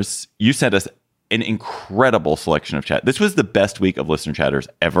 Listeners, you sent us an incredible selection of chat. This was the best week of listener chatters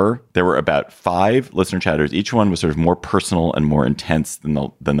ever. There were about 5 listener chatters. Each one was sort of more personal and more intense than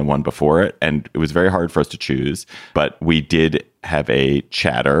the one before it. And it was very hard for us to choose. But we did have a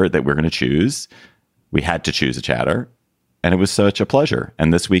chatter that we're going to choose. We had to choose a chatter. And it was such a pleasure.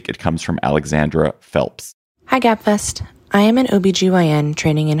 And this week it comes from Alexandra Phelps. Hi, Gabfest. I am an OBGYN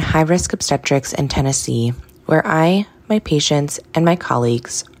training in high-risk obstetrics in Tennessee, where I, my patients, and my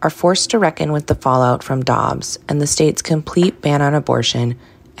colleagues are forced to reckon with the fallout from Dobbs and the state's complete ban on abortion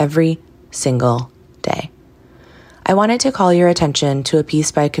every single day. I wanted to call your attention to a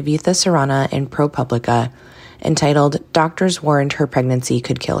piece by Kavitha Sarana in ProPublica entitled "Doctors Warned Her Pregnancy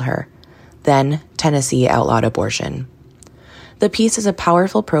Could Kill Her. Then Tennessee Outlawed Abortion." The piece is a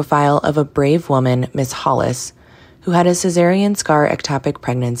powerful profile of a brave woman, Miss Hollis, who had a cesarean scar ectopic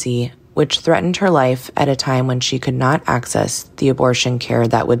pregnancy which threatened her life at a time when she could not access the abortion care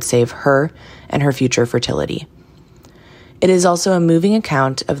that would save her and her future fertility. It is also a moving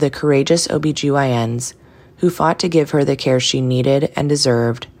account of the courageous OBGYNs who fought to give her the care she needed and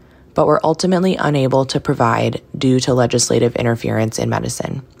deserved, but were ultimately unable to provide due to legislative interference in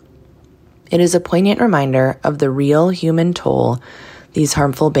medicine. It is a poignant reminder of the real human toll these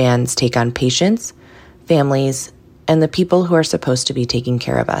harmful bans take on patients, families, and the people who are supposed to be taking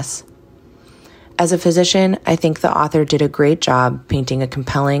care of us. As a physician, I think the author did a great job painting a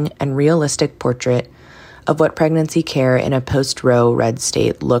compelling and realistic portrait of what pregnancy care in a post-Roe red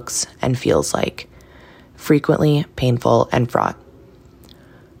state looks and feels like, frequently painful and fraught.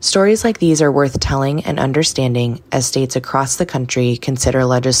 Stories like these are worth telling and understanding as states across the country consider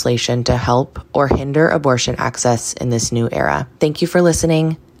legislation to help or hinder abortion access in this new era. Thank you for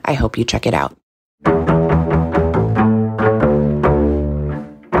listening. I hope you check it out.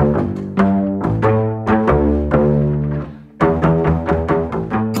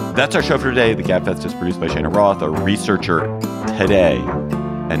 That's our show for today. The Gabfest is produced by Shana Roth, a researcher today,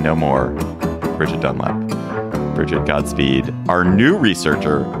 and no more, Bridget Dunlap. Bridget, Godspeed. Our new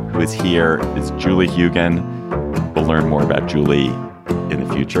researcher who is here is Julie Hugan. We'll learn more about Julie in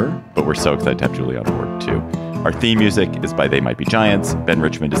the future, but we're so excited to have Julie on board too. Our theme music is by They Might Be Giants. Ben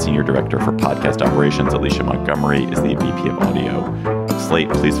Richmond is Senior Director for Podcast Operations. Alicia Montgomery is the VP of Audio. Slate,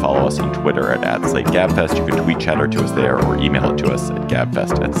 please follow us on Twitter at @SlateGabfest. You can tweet chatter to us there or email it to us at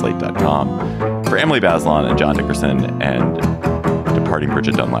gabfest@slate.com. For Emily Bazelon and John Dickerson and departing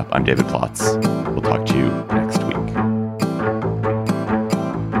Bridget Dunlap, I'm David Plotz. We'll talk to you next week.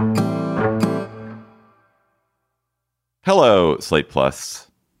 Hello, Slate Plus.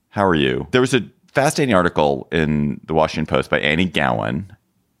 How are you? There was a fascinating article in the Washington Post by Annie Gowan.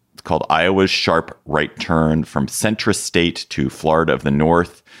 It's called Iowa's Sharp Right Turn from Centrist State to Florida of the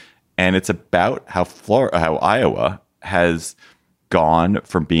North. And it's about how Iowa has gone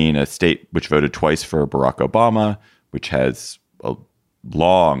from being a state which voted twice for Barack Obama, which has a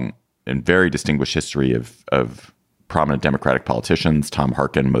long and very distinguished history of prominent Democratic politicians, Tom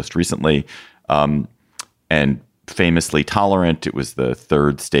Harkin most recently, and famously tolerant. It was the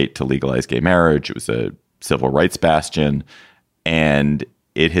third state to legalize gay marriage. It was a civil rights bastion. And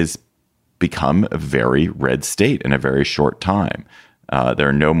it has become a very red state in a very short time. There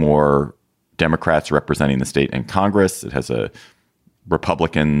are no more Democrats representing the state in Congress. It has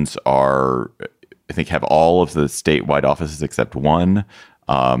Republicans I think, have all of the statewide offices except one.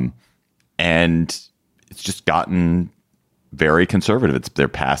 And it's just gotten very conservative. They're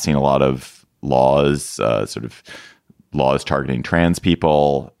passing a lot of laws, sort of laws targeting trans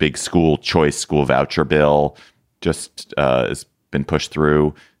people. Big school choice, school voucher bill just has been pushed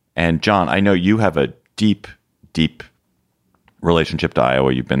through. And John, I know you have a deep, deep relationship to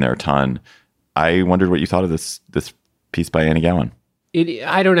Iowa. You've been there a ton. I wondered what you thought of this piece by Annie Gowan.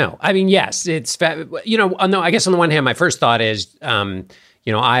 I don't know. I mean, yes, it's, I guess on the one hand, my first thought is,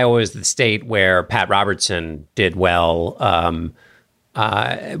 Iowa is the state where Pat Robertson did well,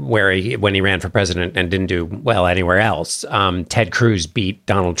 when he ran for president and didn't do well anywhere else. Ted Cruz beat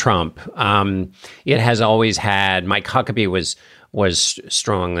Donald Trump. It has always had, Mike Huckabee was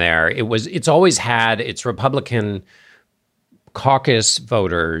strong there. It's always had its Republican caucus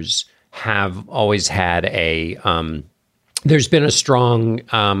voters have always had there's been a strong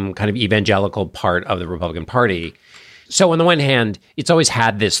kind of evangelical part of the Republican Party. So on the one hand, it's always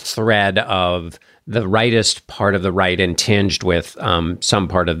had this thread of the rightist part of the right and tinged with some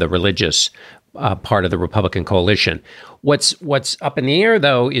part of the religious part of the Republican coalition. What's up in the air,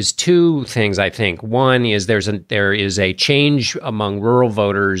 though, is two things, I think. One is there is a change among rural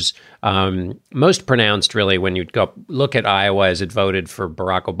voters, most pronounced, really, when you go look at Iowa as it voted for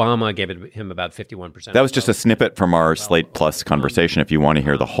Barack Obama, gave him about 51%. That was just a snippet from our Slate Plus conversation. If you want to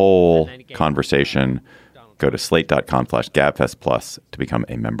hear the whole conversation, go to slate.com/gabfestplus to become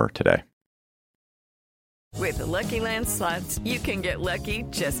a member today. With the Lucky Land Slots, you can get lucky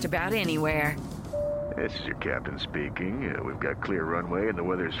just about anywhere. This is your captain speaking. We've got clear runway and the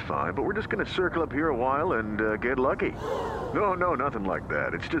weather's fine, but we're just going to circle up here a while and get lucky. No, nothing like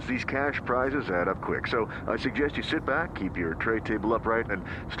that. It's just these cash prizes add up quick. So I suggest you sit back, keep your tray table upright, and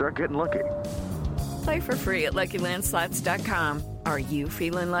start getting lucky. Play for free at LuckyLandSlots.com. Are you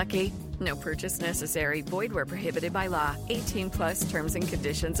feeling lucky? No purchase necessary. Void where prohibited by law. 18+ terms and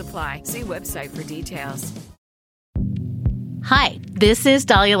conditions apply. See website for details. Hi, this is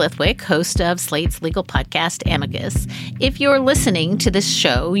Dahlia Lithwick, host of Slate's legal podcast, Amicus. If you're listening to this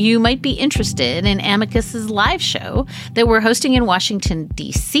show, you might be interested in Amicus's live show that we're hosting in Washington,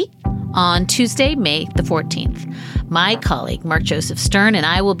 D.C. on Tuesday, May the 14th. My colleague, Mark Joseph Stern, and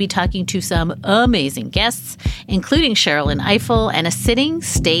I will be talking to some amazing guests, including Sherilyn Ifill and a sitting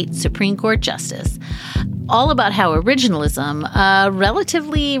state Supreme Court justice, all about how originalism, a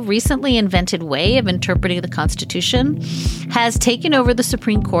relatively recently invented way of interpreting the Constitution, has taken over the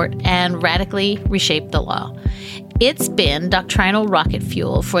Supreme Court and radically reshaped the law. It's been doctrinal rocket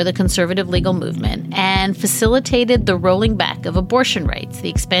fuel for the conservative legal movement and facilitated the rolling back of abortion rights, the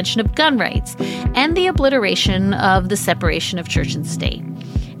expansion of gun rights, and the obliteration of the separation of church and state.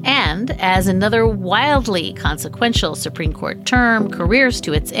 And as another wildly consequential Supreme Court term careers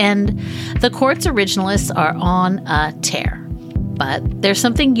to its end, the court's originalists are on a tear. But there's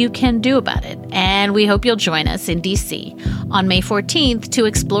something you can do about it, and we hope you'll join us in D.C. on May 14th to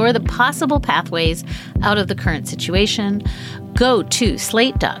explore the possible pathways out of the current situation. Go to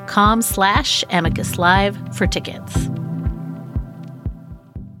slate.com/amicuslive for tickets.